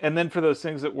 and then for those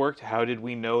things that worked, how did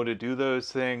we know to do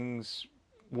those things?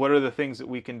 What are the things that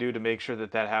we can do to make sure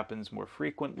that that happens more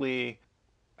frequently?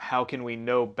 how can we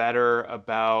know better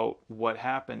about what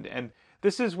happened? And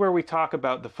this is where we talk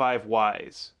about the 5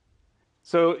 whys.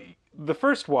 So the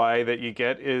first why that you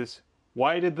get is,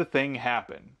 why did the thing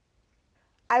happen?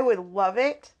 I would love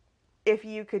it if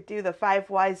you could do the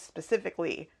 5 whys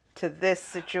specifically to this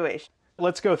situation.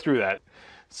 Let's go through that.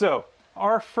 So,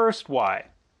 our first why,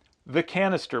 the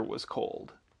canister was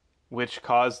cold, which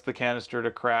caused the canister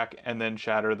to crack and then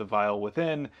shatter the vial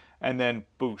within, and then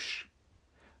boosh.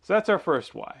 So that's our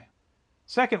first why.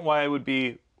 Second why would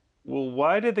be, well,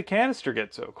 why did the canister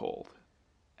get so cold?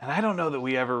 And I don't know that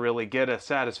we ever really get a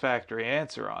satisfactory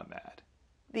answer on that.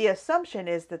 The assumption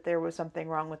is that there was something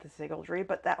wrong with the sigildry,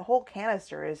 but that whole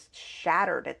canister is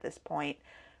shattered at this point.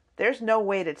 There's no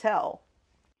way to tell.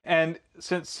 And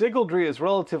since sigildry is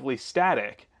relatively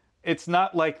static, it's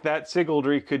not like that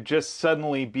sigildry could just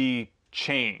suddenly be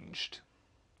changed.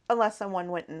 Unless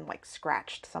someone went and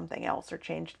scratched something else or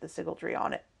changed the sigildry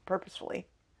on it purposefully.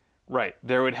 Right.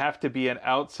 There would have to be an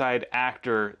outside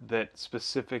actor that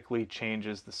specifically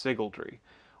changes the sigildry,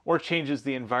 or changes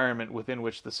the environment within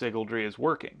which the sigildry is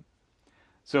working.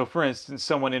 So, for instance,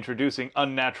 someone introducing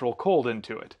unnatural cold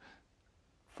into it.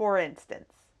 For instance.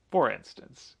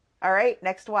 All right,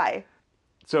 next why.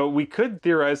 So we could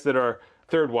theorize that our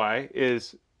third why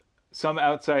is some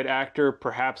outside actor,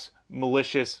 perhaps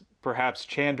malicious, perhaps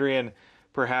Chandrian,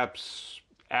 perhaps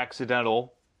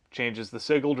accidental, changes the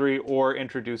sigildry or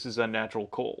introduces unnatural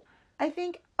cold. I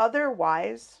think other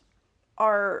whys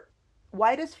are,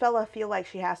 why does Fella feel like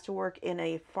she has to work in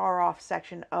a far-off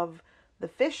section of the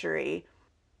fishery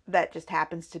that just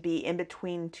happens to be in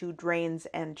between 2 drains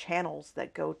and channels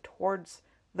that go towards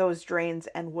those drains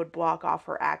and would block off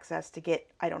her access to get,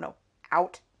 I don't know,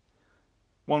 out?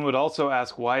 One would also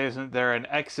ask, why isn't there an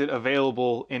exit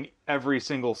available in every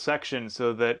single section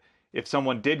so that if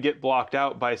someone did get blocked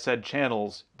out by said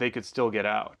channels, they could still get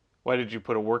out? Why did you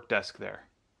put a work desk there?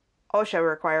 OSHA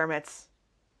requirements.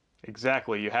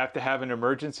 Exactly. You have to have an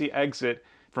emergency exit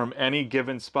from any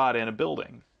given spot in a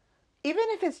building. Even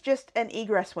if it's just an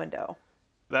egress window.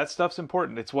 That stuff's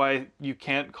important. It's why you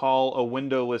can't call a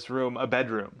windowless room a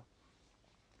bedroom.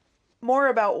 More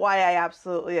about why I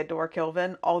absolutely adore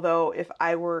Kilvin, although if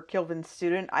I were Kilvin's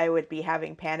student, I would be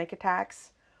having panic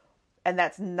attacks. And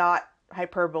that's not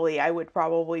hyperbole. I would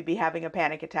probably be having a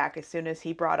panic attack as soon as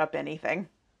he brought up anything.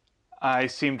 I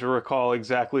seem to recall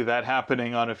exactly that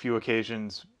happening on a few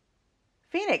occasions.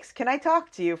 Phoenix, can I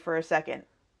talk to you for a second?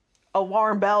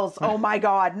 Alarm bells. Oh my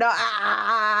god. No.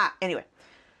 Anyway.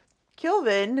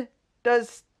 Kilvin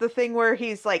does the thing where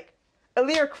he's like,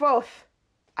 Elir Quoth,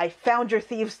 I found your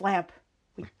thieves' lamp.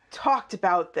 We talked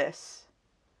about this.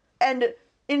 And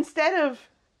instead of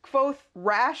Quoth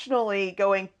rationally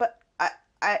going, but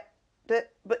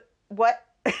what?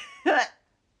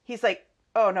 He's like,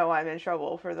 oh no, I'm in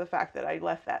trouble for the fact that I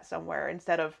left that somewhere.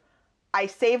 Instead of, I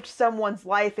saved someone's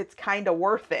life, it's kind of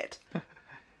worth it.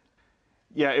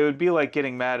 Yeah, it would be like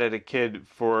getting mad at a kid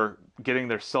for getting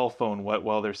their cell phone wet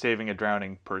while they're saving a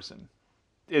drowning person.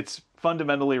 It's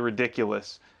fundamentally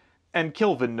ridiculous. And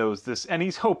Kilvin knows this, and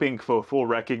he's hoping Quoth will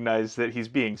recognize that he's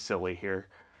being silly here.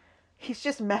 He's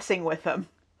just messing with him.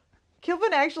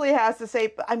 Kilvin actually has to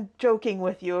say, I'm joking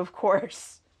with you, of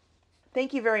course.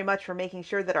 Thank you very much for making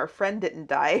sure that our friend didn't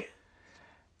die.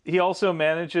 He also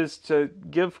manages to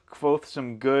give Quoth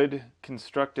some good,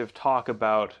 constructive talk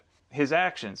about his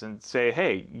actions and say,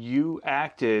 hey, you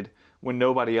acted when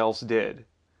nobody else did.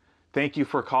 Thank you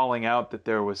for calling out that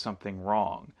there was something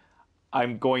wrong.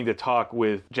 I'm going to talk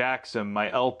with Jackson, my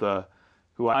Elta,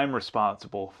 who I'm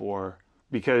responsible for,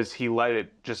 because he let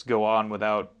it just go on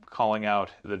without calling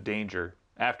out the danger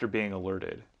after being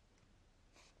alerted.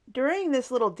 During this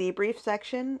little debrief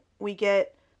section, we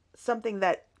get something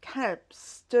that kind of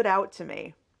stood out to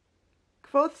me.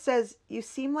 Quoth says, you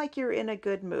seem like you're in a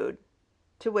good mood.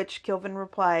 To which Kilvin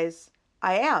replies,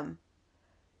 I am.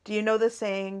 Do you know the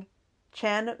saying,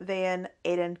 Chan Vayan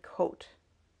Aiden Coat?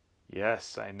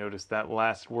 Yes, I noticed that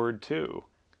last word too.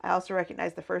 I also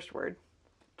recognize the first word.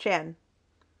 Chan.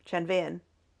 Chan Vayan.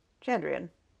 Chandrian.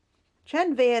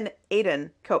 Chan Vayan Aiden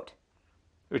Coat.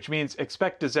 Which means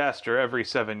expect disaster every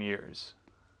 7 years.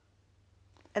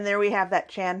 And there we have that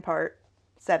Chan part.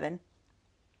 7.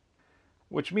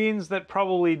 Which means that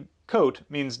probably coat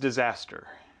means disaster.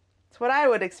 It's what I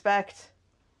would expect.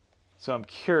 So I'm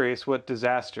curious what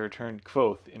disaster turned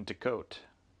Quoth into coat.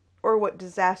 Or what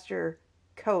disaster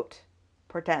Coat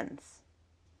portends.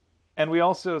 And we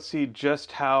also see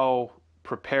just how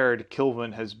prepared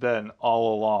Kilvin has been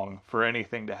all along for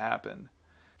anything to happen.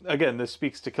 Again, this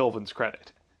speaks to Kilvin's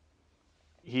credit.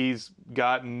 He's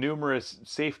got numerous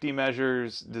safety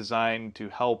measures designed to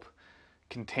help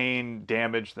contain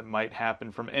damage that might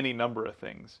happen from any number of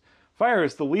things. Fire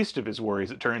is the least of his worries,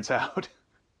 it turns out.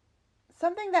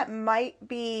 Something that might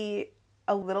be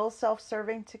a little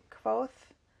self-serving to Kvothe,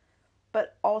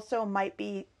 but also might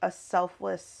be a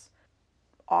selfless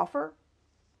offer.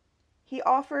 He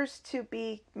offers to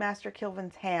be Master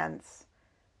Kilvin's hands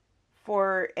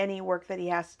for any work that he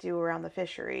has to do around the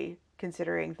fishery,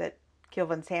 considering that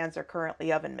Kilvin's hands are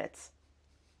currently oven mitts.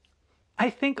 I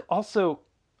think also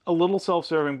a little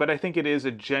self-serving, but I think it is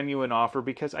a genuine offer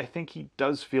because I think he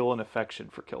does feel an affection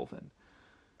for Kilvin.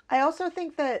 I also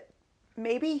think that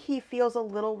maybe he feels a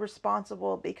little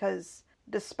responsible because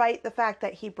despite the fact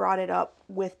that he brought it up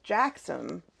with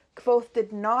Jackson, Kvothe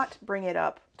did not bring it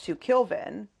up to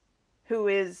Kilvin, who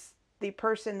is the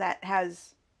person that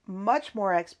has much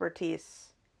more expertise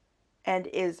and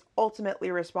is ultimately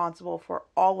responsible for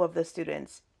all of the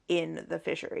students in the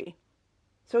fishery.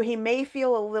 So he may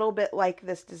feel a little bit like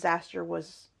this disaster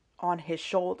was on his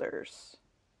shoulders,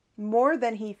 more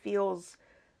than he feels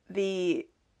the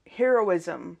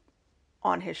heroism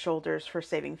on his shoulders for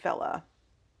saving Fela.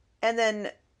 And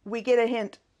then we get a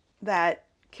hint that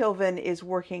Kilvin is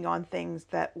working on things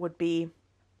that would be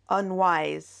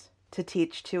unwise to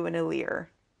teach to an Elir.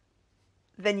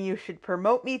 Then you should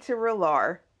promote me to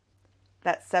Relar.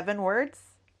 That's 7 words.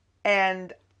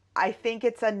 And I think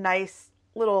it's a nice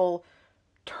little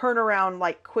turnaround,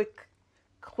 like quick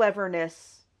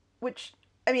cleverness, which,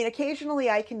 I mean, occasionally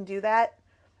I can do that.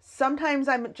 Sometimes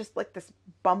I'm just like this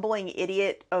bumbling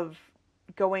idiot of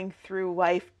going through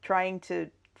life trying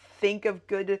to think of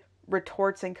good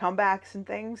retorts and comebacks and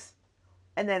things.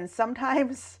 And then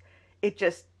sometimes it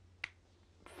just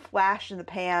flash in the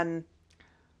pan,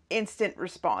 instant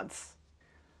response.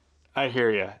 I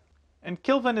hear ya. And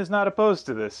Kilvin is not opposed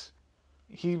to this.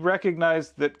 He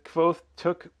recognized that Kvothe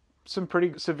took some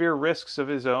pretty severe risks of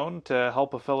his own to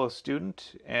help a fellow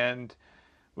student, and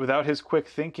without his quick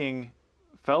thinking,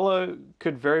 Fela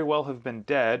could very well have been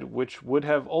dead, which would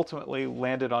have ultimately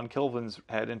landed on Kilvin's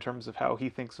head in terms of how he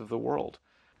thinks of the world.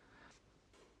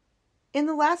 In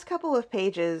the last couple of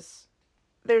pages,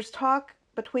 there's talk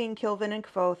between Kilvin and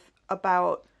Kvothe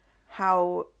about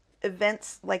how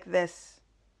events like this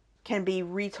can be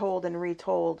retold and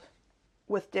retold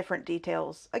with different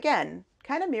details. Again,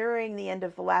 kind of mirroring the end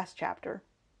of the last chapter,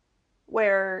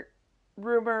 where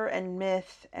rumor and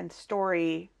myth and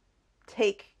story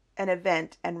take an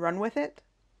event and run with it.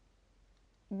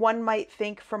 One might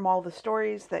think from all the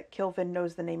stories that Kilvin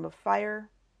knows the name of fire.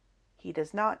 He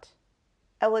does not.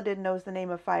 Elodin knows the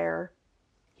name of fire.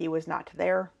 He was not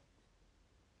there.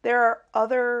 There are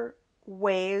other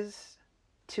ways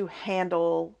to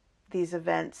handle these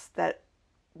events that,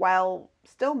 while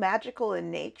still magical in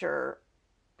nature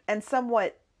and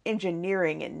somewhat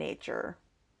engineering in nature,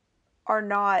 are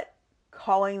not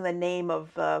calling the name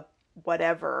of the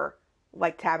whatever,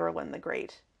 like Taborlin the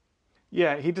Great.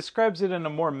 Yeah, he describes it in a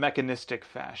more mechanistic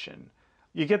fashion.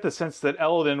 You get the sense that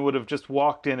Elodin would have just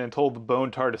walked in and told the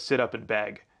bone tar to sit up and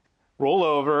beg. Roll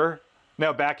over.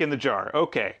 Now back in the jar.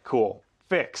 Okay, cool.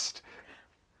 Fixed.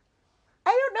 I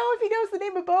don't know if he knows the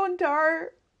name of bone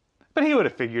tar, But he would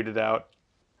have figured it out.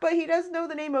 but he does know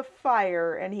the name of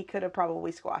fire, and he could have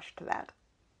probably squashed that.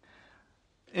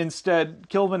 Instead,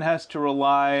 Kilvin has to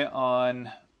rely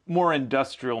on more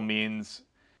industrial means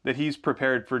that he's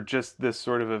prepared for just this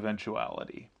sort of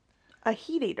eventuality. A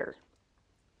heat eater.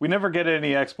 We never get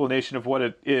any explanation of what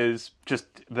it is, just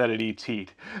that it eats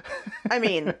heat. I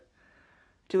mean,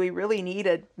 do we really need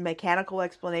a mechanical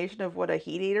explanation of what a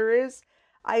heat eater is?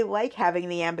 I like having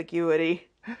the ambiguity.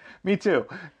 Me too.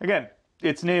 Again,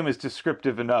 its name is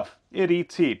descriptive enough. It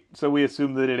eats heat, so we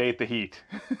assume that it ate the heat.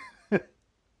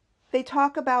 They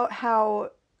talk about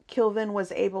how Kilvin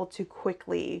was able to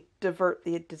quickly divert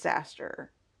the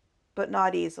disaster, but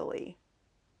not easily.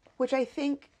 Which I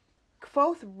think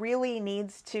Kvothe really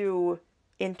needs to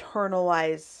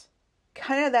internalize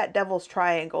kind of that devil's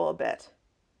triangle a bit.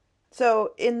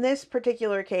 So in this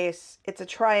particular case, it's a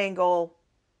triangle.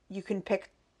 You can pick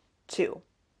 2.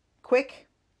 Quick,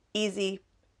 easy,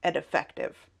 and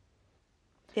effective.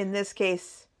 In this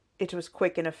case, it was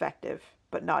quick and effective,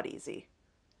 but not easy.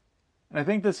 And I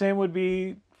think the same would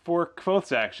be for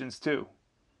Kvothe's actions too.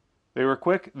 They were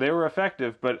quick, they were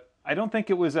effective, but I don't think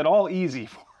it was at all easy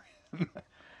for him.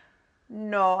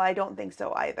 No, I don't think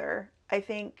so either. I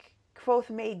think Kvothe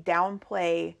may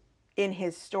downplay in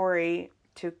his story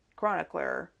to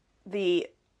Chronicler the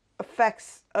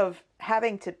effects of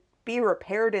having to be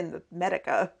repaired in the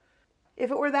Medica.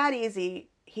 If it were that easy,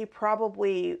 he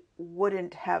probably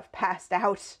wouldn't have passed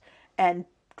out and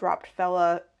dropped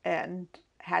Fela and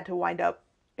had to wind up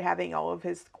having all of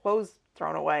his clothes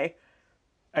thrown away.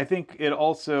 I think it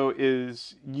also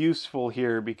is useful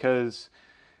here because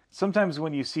sometimes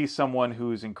when you see someone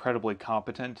who's incredibly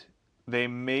competent, they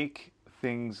make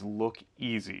things look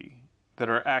easy that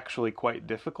are actually quite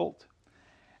difficult.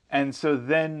 And so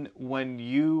then when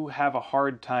you have a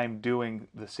hard time doing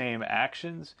the same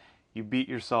actions, you beat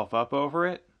yourself up over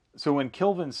it. So when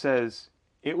Kilvin says,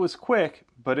 it was quick,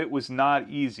 but it was not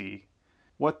easy,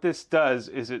 what this does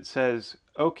is it says,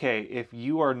 okay, if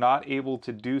you are not able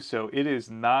to do so, it is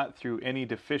not through any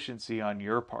deficiency on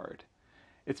your part.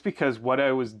 It's because what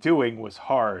I was doing was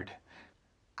hard.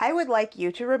 I would like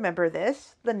you to remember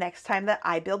this the next time that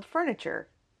I build furniture.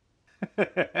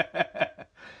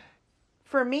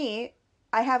 For me,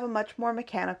 I have a much more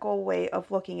mechanical way of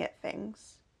looking at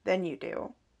things than you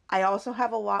do. I also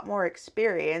have a lot more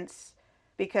experience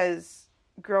because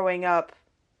growing up,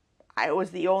 I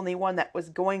was the only one that was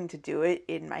going to do it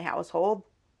in my household,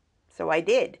 so I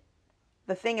did.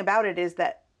 The thing about it is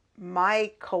that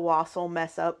my colossal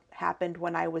mess up happened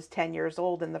when I was 10 years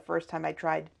old, and the first time I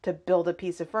tried to build a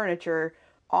piece of furniture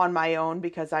on my own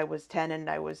because I was 10 and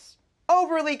I was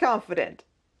overly confident.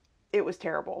 It was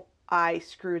terrible. I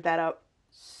screwed that up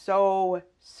so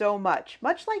much.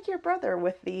 Much like your brother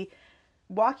with the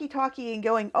walkie-talkie and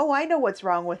going, oh, I know what's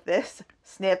wrong with this.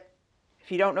 Snip.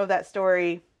 If you don't know that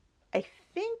story, I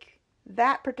think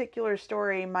that particular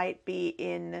story might be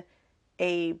in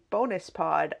a bonus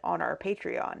pod on our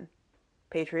Patreon.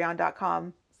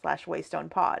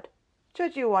 Patreon.com/Waystonepod.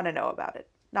 Should you want to know about it.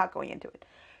 Not going into it.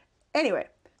 Anyway,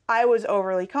 I was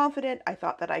overly confident. I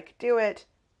thought that I could do it.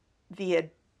 The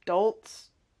adults,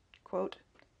 quote,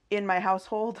 in my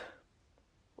household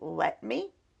let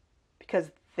me,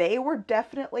 because they were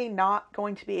definitely not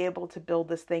going to be able to build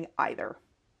this thing either.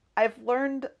 I've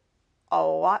learned a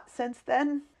lot since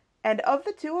then, and of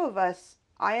the two of us,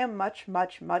 I am much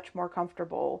more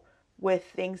comfortable with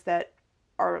things that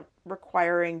are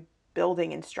requiring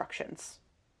building instructions.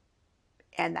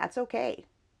 And that's okay.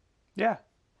 Yeah.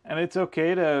 And it's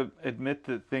okay to admit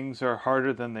that things are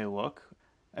harder than they look.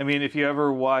 I mean, if you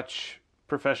ever watch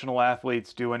professional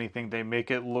athletes do anything, they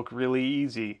make it look really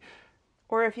easy.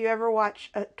 Or if you ever watch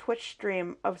a Twitch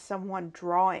stream of someone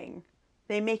drawing,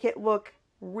 they make it look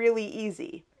really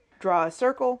easy. Draw a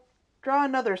circle, draw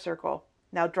another circle.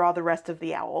 Now draw the rest of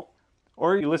the owl.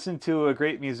 Or you listen to a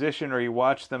great musician or you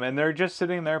watch them and they're just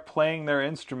sitting there playing their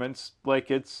instruments like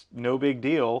it's no big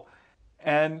deal.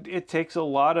 And it takes a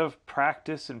lot of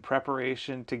practice and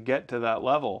preparation to get to that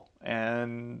level.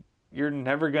 And you're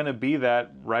never going to be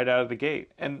that right out of the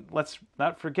gate. And let's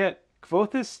not forget,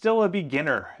 Kvothe is still a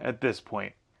beginner at this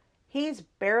point. He's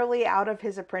barely out of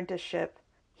his apprenticeship.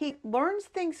 He learns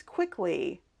things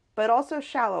quickly, but also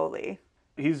shallowly.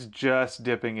 He's just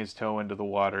dipping his toe into the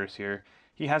waters here.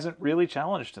 He hasn't really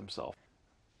challenged himself.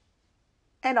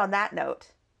 And on that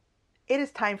note, it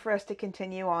is time for us to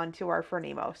continue on to our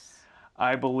Phronimos.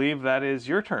 I believe that is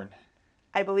your turn.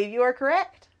 I believe you are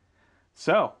correct.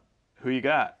 So, who you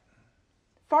got?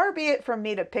 Far be it from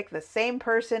me to pick the same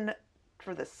person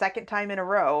for the second time in a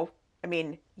row. I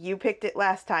mean, you picked it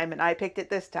last time and I picked it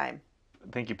this time.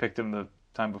 I think you picked him the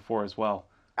time before as well.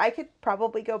 I could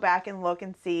probably go back and look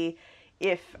and see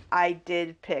if I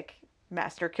did pick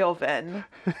Master Kilvin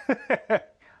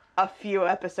a few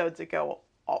episodes ago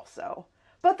also.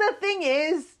 But the thing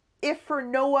is, if for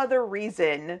no other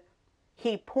reason,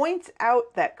 he points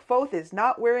out that Kvothe is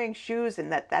not wearing shoes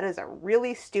and that is a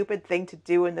really stupid thing to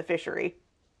do in the fishery.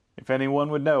 If anyone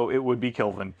would know, it would be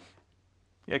Kilvin.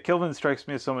 Yeah, Kilvin strikes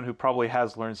me as someone who probably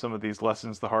has learned some of these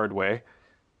lessons the hard way.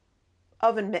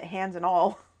 Oven mitt hands and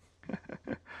all.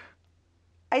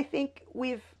 I think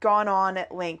we've gone on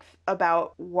at length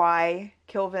about why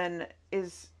Kilvin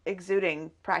is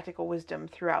exuding practical wisdom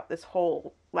throughout this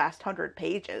whole last 100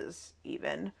 pages,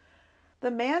 even.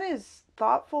 The man is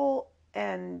thoughtful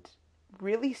and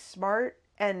really smart,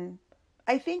 and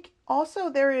I think also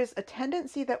there is a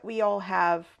tendency that we all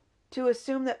have to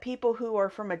assume that people who are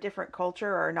from a different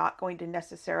culture are not going to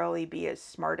necessarily be as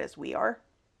smart as we are.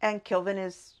 And Kilvin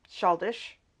is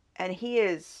Shaldish, and he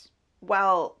is,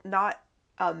 while not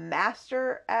a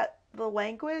master at the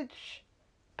language,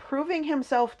 proving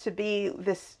himself to be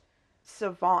this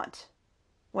savant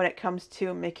when it comes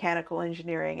to mechanical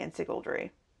engineering and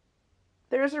sigildry.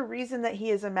 There's a reason that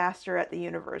he is a master at the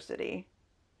university.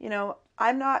 You know,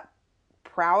 I'm not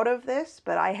proud of this,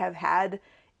 but I have had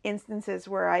instances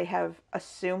where I have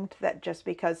assumed that just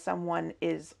because someone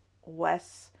is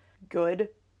less good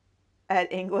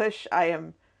at English, I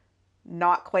am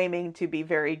not claiming to be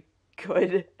very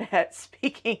good at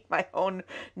speaking my own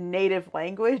native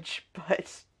language,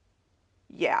 but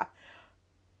yeah.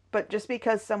 But just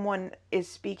because someone is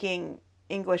speaking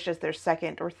English as their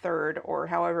second or third or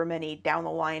however many down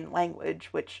the line language,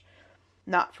 which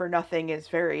not for nothing is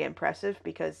very impressive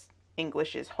because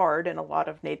English is hard and a lot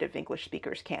of native English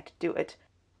speakers can't do it.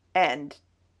 And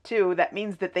two, that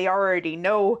means that they already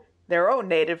know their own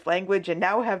native language and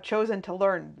now have chosen to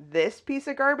learn this piece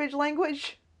of garbage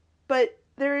language. But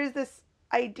there is this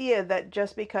idea that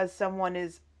just because someone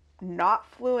is not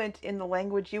fluent in the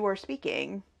language you are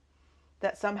speaking,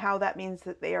 that somehow that means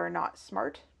that they are not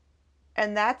smart.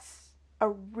 And that's a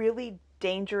really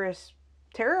dangerous,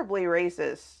 terribly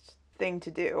racist thing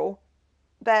to do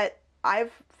that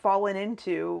I've fallen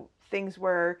into things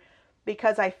where,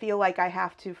 because I feel like I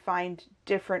have to find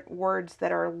different words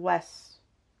that are less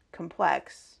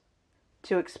complex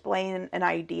to explain an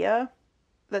idea,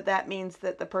 that means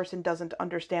that the person doesn't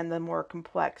understand the more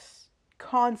complex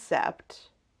concept,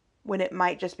 when it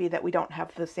might just be that we don't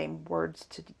have the same words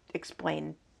to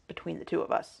explain between the two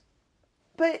of us.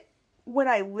 But when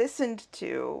I listened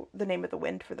to The Name of the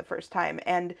Wind for the first time,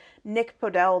 and Nick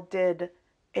Podell did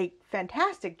a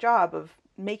fantastic job of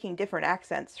making different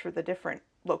accents for the different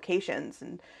locations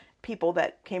and people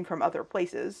that came from other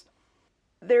places,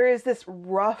 there is this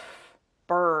rough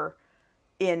burr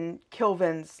in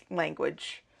Kilvin's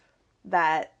language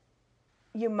that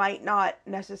you might not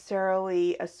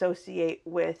necessarily associate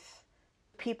with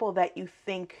people that you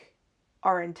think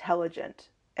are intelligent.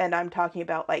 And I'm talking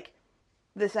about like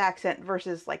this accent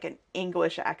versus like an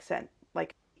English accent.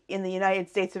 Like in the United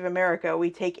States of America,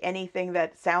 we take anything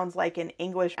that sounds like an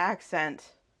English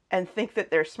accent and think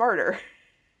that they're smarter.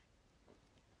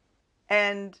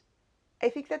 And I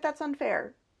think that that's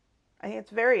unfair. I think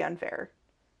it's very unfair.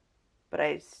 But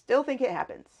I still think it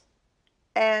happens.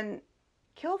 And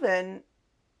Kilvin,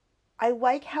 I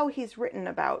like how he's written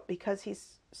about because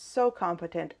he's so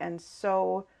competent and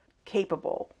so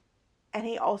capable. And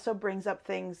he also brings up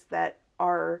things that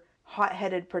our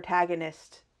hot-headed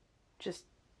protagonist just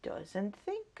doesn't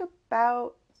think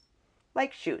about,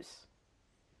 like shoes.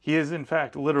 He is, in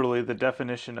fact, literally the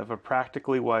definition of a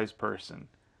practically wise person,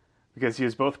 because he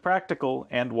is both practical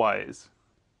and wise.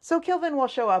 So Kilvin will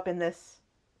show up in this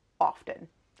often.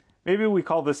 Maybe we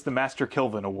call this the Master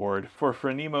Kilvin Award for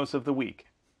Phronimos of the Week.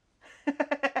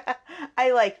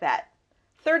 I like that.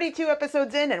 32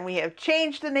 episodes in and we have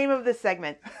changed the name of this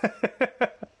segment.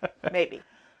 Maybe.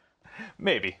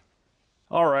 Maybe.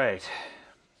 All right.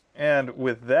 And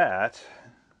with that,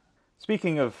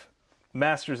 speaking of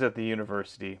masters at the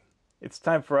university, it's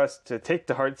time for us to take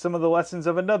to heart some of the lessons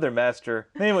of another master,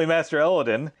 namely Master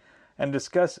Eladin, and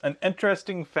discuss an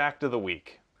interesting fact of the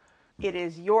week. It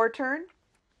is your turn.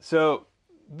 So,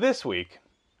 this week,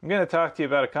 I'm going to talk to you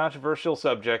about a controversial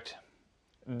subject,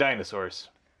 dinosaurs.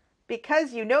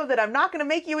 Because you know that I'm not going to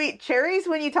make you eat cherries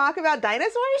when you talk about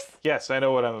dinosaurs? Yes, I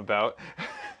know what I'm about.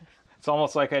 It's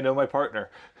almost like I know my partner.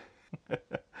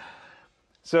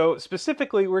 So,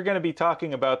 specifically, we're going to be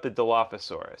talking about the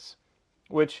Dilophosaurus,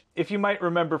 which, if you might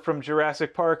remember from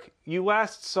Jurassic Park, you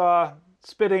last saw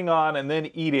spitting on and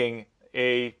then eating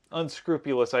a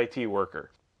unscrupulous IT worker.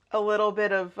 A little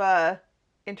bit of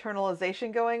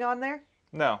internalization going on there?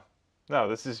 No,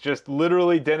 this is just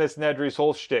literally Dennis Nedry's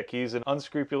whole shtick. He's an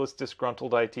unscrupulous,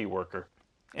 disgruntled IT worker.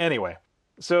 Anyway,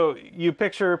 so you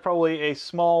picture probably a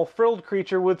small, frilled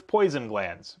creature with poison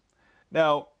glands.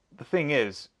 Now, the thing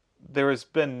is, there has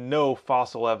been no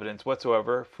fossil evidence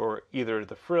whatsoever for either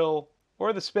the frill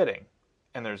or the spitting.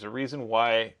 And there's a reason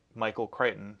why Michael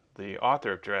Crichton, the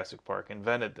author of Jurassic Park,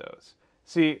 invented those.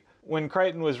 See, when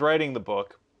Crichton was writing the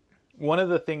book, one of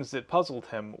the things that puzzled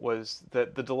him was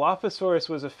that the Dilophosaurus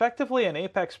was effectively an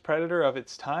apex predator of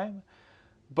its time,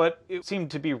 but it seemed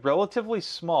to be relatively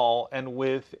small and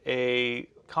with a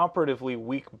comparatively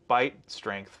weak bite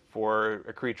strength for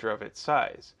a creature of its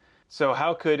size. So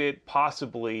how could it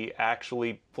possibly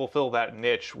actually fulfill that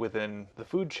niche within the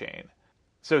food chain?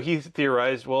 So he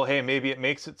theorized, well, hey, maybe it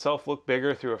makes itself look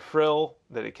bigger through a frill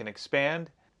that it can expand,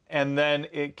 and then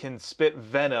it can spit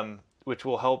venom, which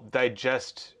will help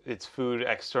digest its food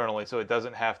externally so it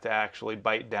doesn't have to actually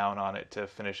bite down on it to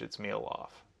finish its meal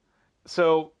off.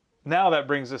 So now that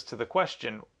brings us to the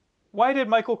question, why did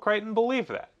Michael Crichton believe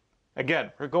that?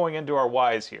 Again, we're going into our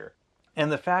whys here.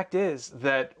 And the fact is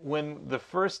that when the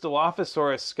first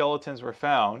Dilophosaurus skeletons were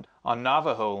found on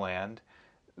Navajo land,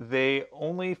 they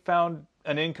only found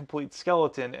an incomplete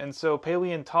skeleton, and so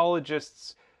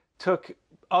paleontologists took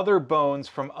other bones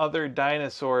from other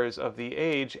dinosaurs of the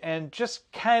age and just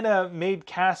kind of made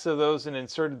casts of those and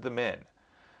inserted them in.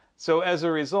 So as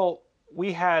a result,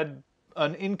 we had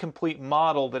an incomplete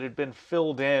model that had been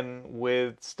filled in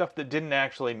with stuff that didn't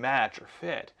actually match or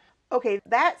fit. Okay,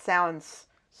 that sounds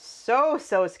so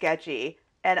sketchy.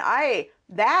 And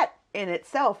that in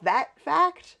itself, that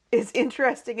fact is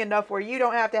interesting enough where you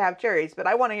don't have to have cherries, but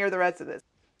I want to hear the rest of this.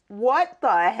 What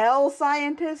the hell,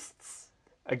 scientists?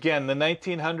 Again, the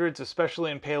 1900s,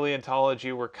 especially in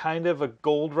paleontology, were kind of a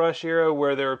gold rush era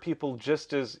where there were people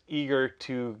just as eager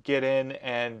to get in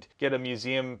and get a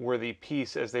museum-worthy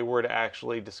piece as they were to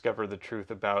actually discover the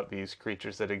truth about these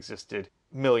creatures that existed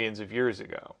millions of years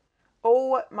ago.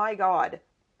 Oh my god.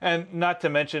 And not to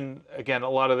mention, again, a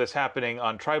lot of this happening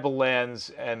on tribal lands,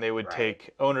 and they would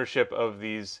take ownership of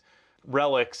these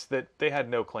relics that they had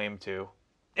no claim to.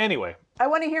 Anyway. I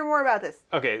want to hear more about this.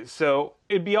 Okay, so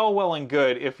it'd be all well and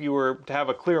good if you were to have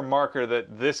a clear marker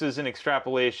that this is an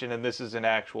extrapolation and this is an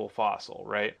actual fossil,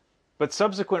 right? But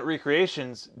subsequent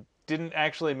recreations didn't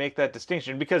actually make that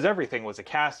distinction because everything was a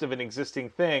cast of an existing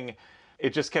thing.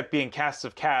 It just kept being casts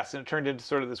of casts, and it turned into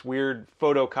sort of this weird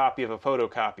photocopy of a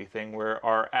photocopy thing where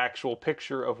our actual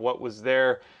picture of what was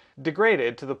there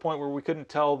degraded to the point where we couldn't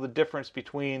tell the difference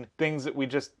between things that we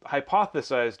just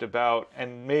hypothesized about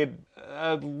and made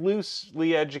a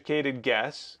loosely educated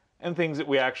guess and things that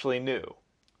we actually knew.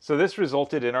 So this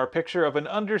resulted in our picture of an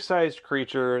undersized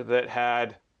creature that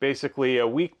had basically a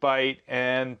weak bite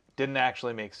and didn't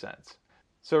actually make sense.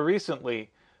 So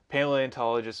recently,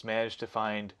 paleontologists managed to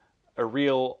find a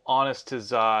real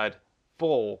honest-to-God,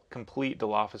 full, complete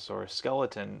Dilophosaurus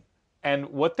skeleton. And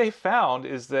what they found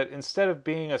is that instead of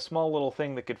being a small little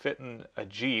thing that could fit in a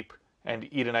Jeep and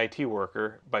eat an IT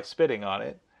worker by spitting on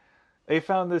it, they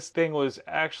found this thing was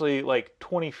actually like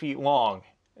 20 feet long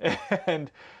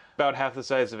and about half the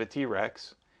size of a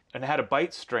T-Rex, and had a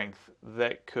bite strength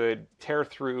that could tear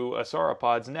through a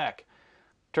sauropod's neck.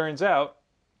 Turns out,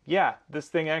 yeah, this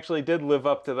thing actually did live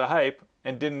up to the hype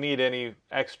and didn't need any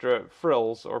extra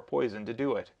frills or poison to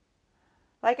do it.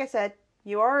 Like I said,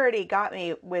 you already got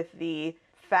me with the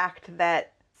fact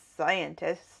that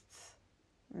scientists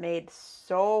made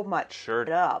so much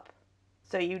up.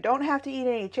 So you don't have to eat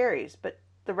any cherries, but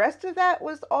the rest of that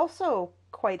was also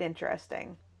quite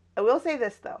interesting. I will say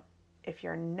this, though. If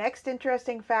your next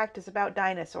interesting fact is about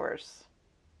dinosaurs,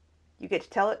 you get to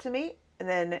tell it to me, and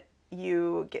then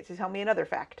you get to tell me another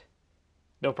fact.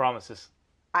 No promises.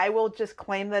 I will just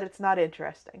claim that it's not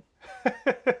interesting.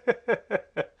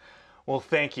 Well,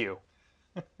 thank you.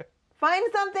 Find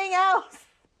something else!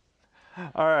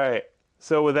 All right.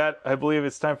 So with that, I believe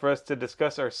it's time for us to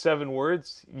discuss our 7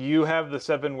 words. You have the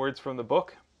 7 words from the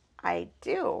book? I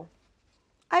do.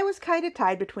 I was kind of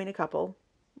tied between a couple,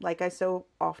 like I so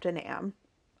often am.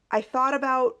 I thought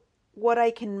about what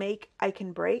I can make, I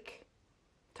can break.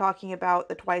 Talking about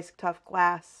the twice tough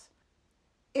glass.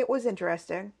 It was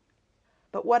interesting.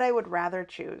 But what I would rather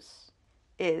choose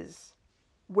is,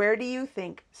 where do you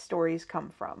think stories come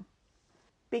from?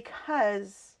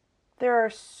 Because there are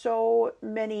so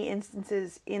many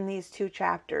instances in these 2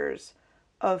 chapters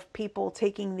of people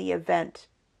taking the event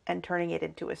and turning it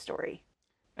into a story.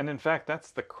 And in fact,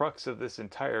 that's the crux of this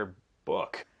entire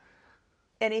book.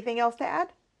 Anything else to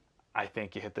add? I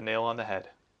think you hit the nail on the head.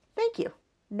 Thank you.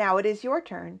 Now it is your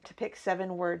turn to pick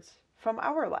 7 words from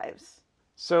our lives.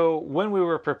 So when we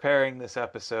were preparing this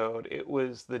episode, it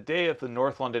was the day of the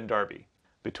North London Derby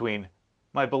between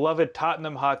my beloved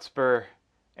Tottenham Hotspur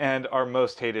and our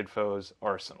most hated foes,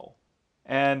 Arsenal.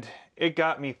 And it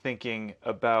got me thinking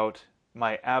about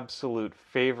my absolute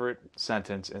favorite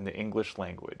sentence in the English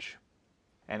language.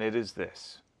 And it is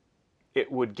this: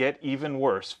 it would get even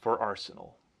worse for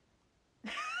Arsenal.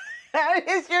 That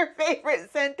is your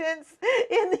favorite sentence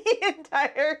in the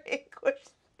entire English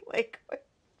language.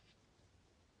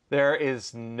 There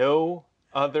is no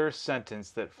other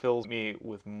sentence that fills me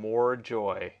with more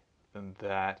joy than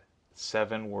that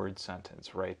 7-word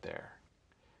sentence right there.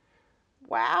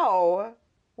 Wow.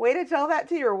 Way to tell that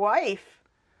to your wife.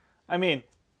 I mean,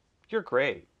 you're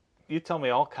great. You tell me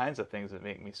all kinds of things that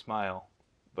make me smile.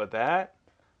 But that?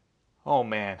 Oh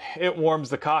man, it warms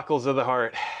the cockles of the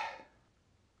heart.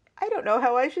 I don't know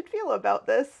how I should feel about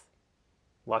this.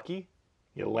 Lucky,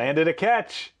 you landed a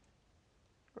catch.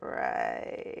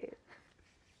 Right.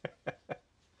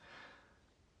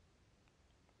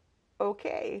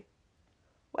 Okay.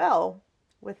 Well,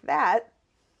 with that,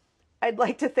 I'd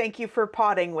like to thank you for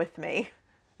potting with me.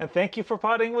 And thank you for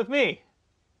potting with me.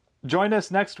 Join us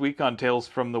next week on Tales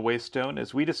from the Waystone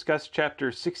as we discuss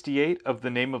Chapter 68 of The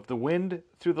Name of the Wind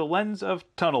through the lens of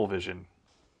tunnel vision.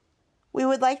 We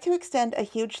would like to extend a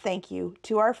huge thank you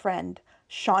to our friend,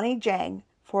 Shawnee Jang,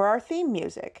 for our theme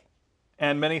music.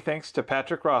 And many thanks to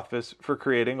Patrick Rothfuss for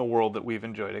creating a world that we've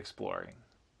enjoyed exploring.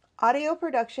 Audio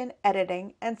production,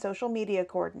 editing, and social media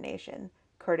coordination,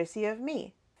 courtesy of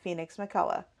me, Phoenix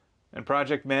McCullough. And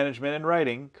project management and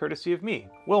writing, courtesy of me,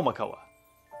 Will McCullough.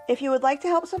 If you would like to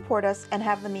help support us and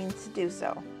have the means to do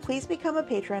so, please become a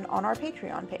patron on our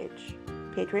Patreon page,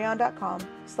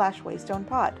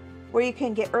 patreon.com/waystonepod, where you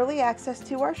can get early access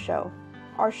to our show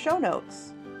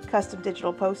notes, custom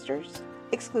digital posters,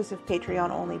 exclusive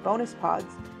Patreon-only bonus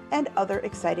pods, and other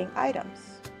exciting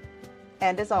items.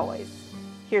 And as always,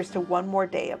 here's to one more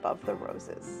day above the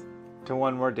roses. To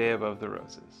one more day above the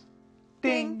roses.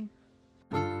 Ding!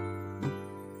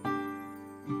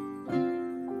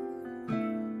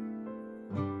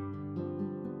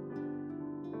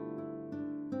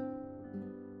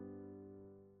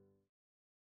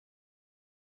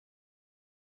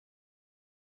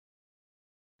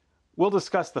 We'll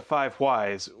discuss the 5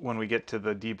 whys when we get to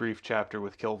the debrief chapter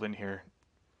with Kilvin here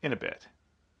in a bit.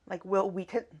 Like Will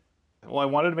Wheaton. Well, I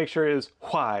wanted to make sure it is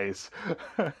whys,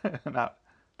 not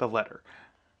the letter.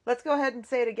 Let's go ahead and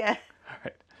say it again. All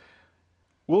right.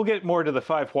 We'll get more to the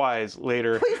 5 whys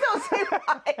later. Please don't say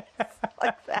whys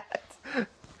like that.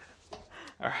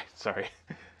 All right, sorry.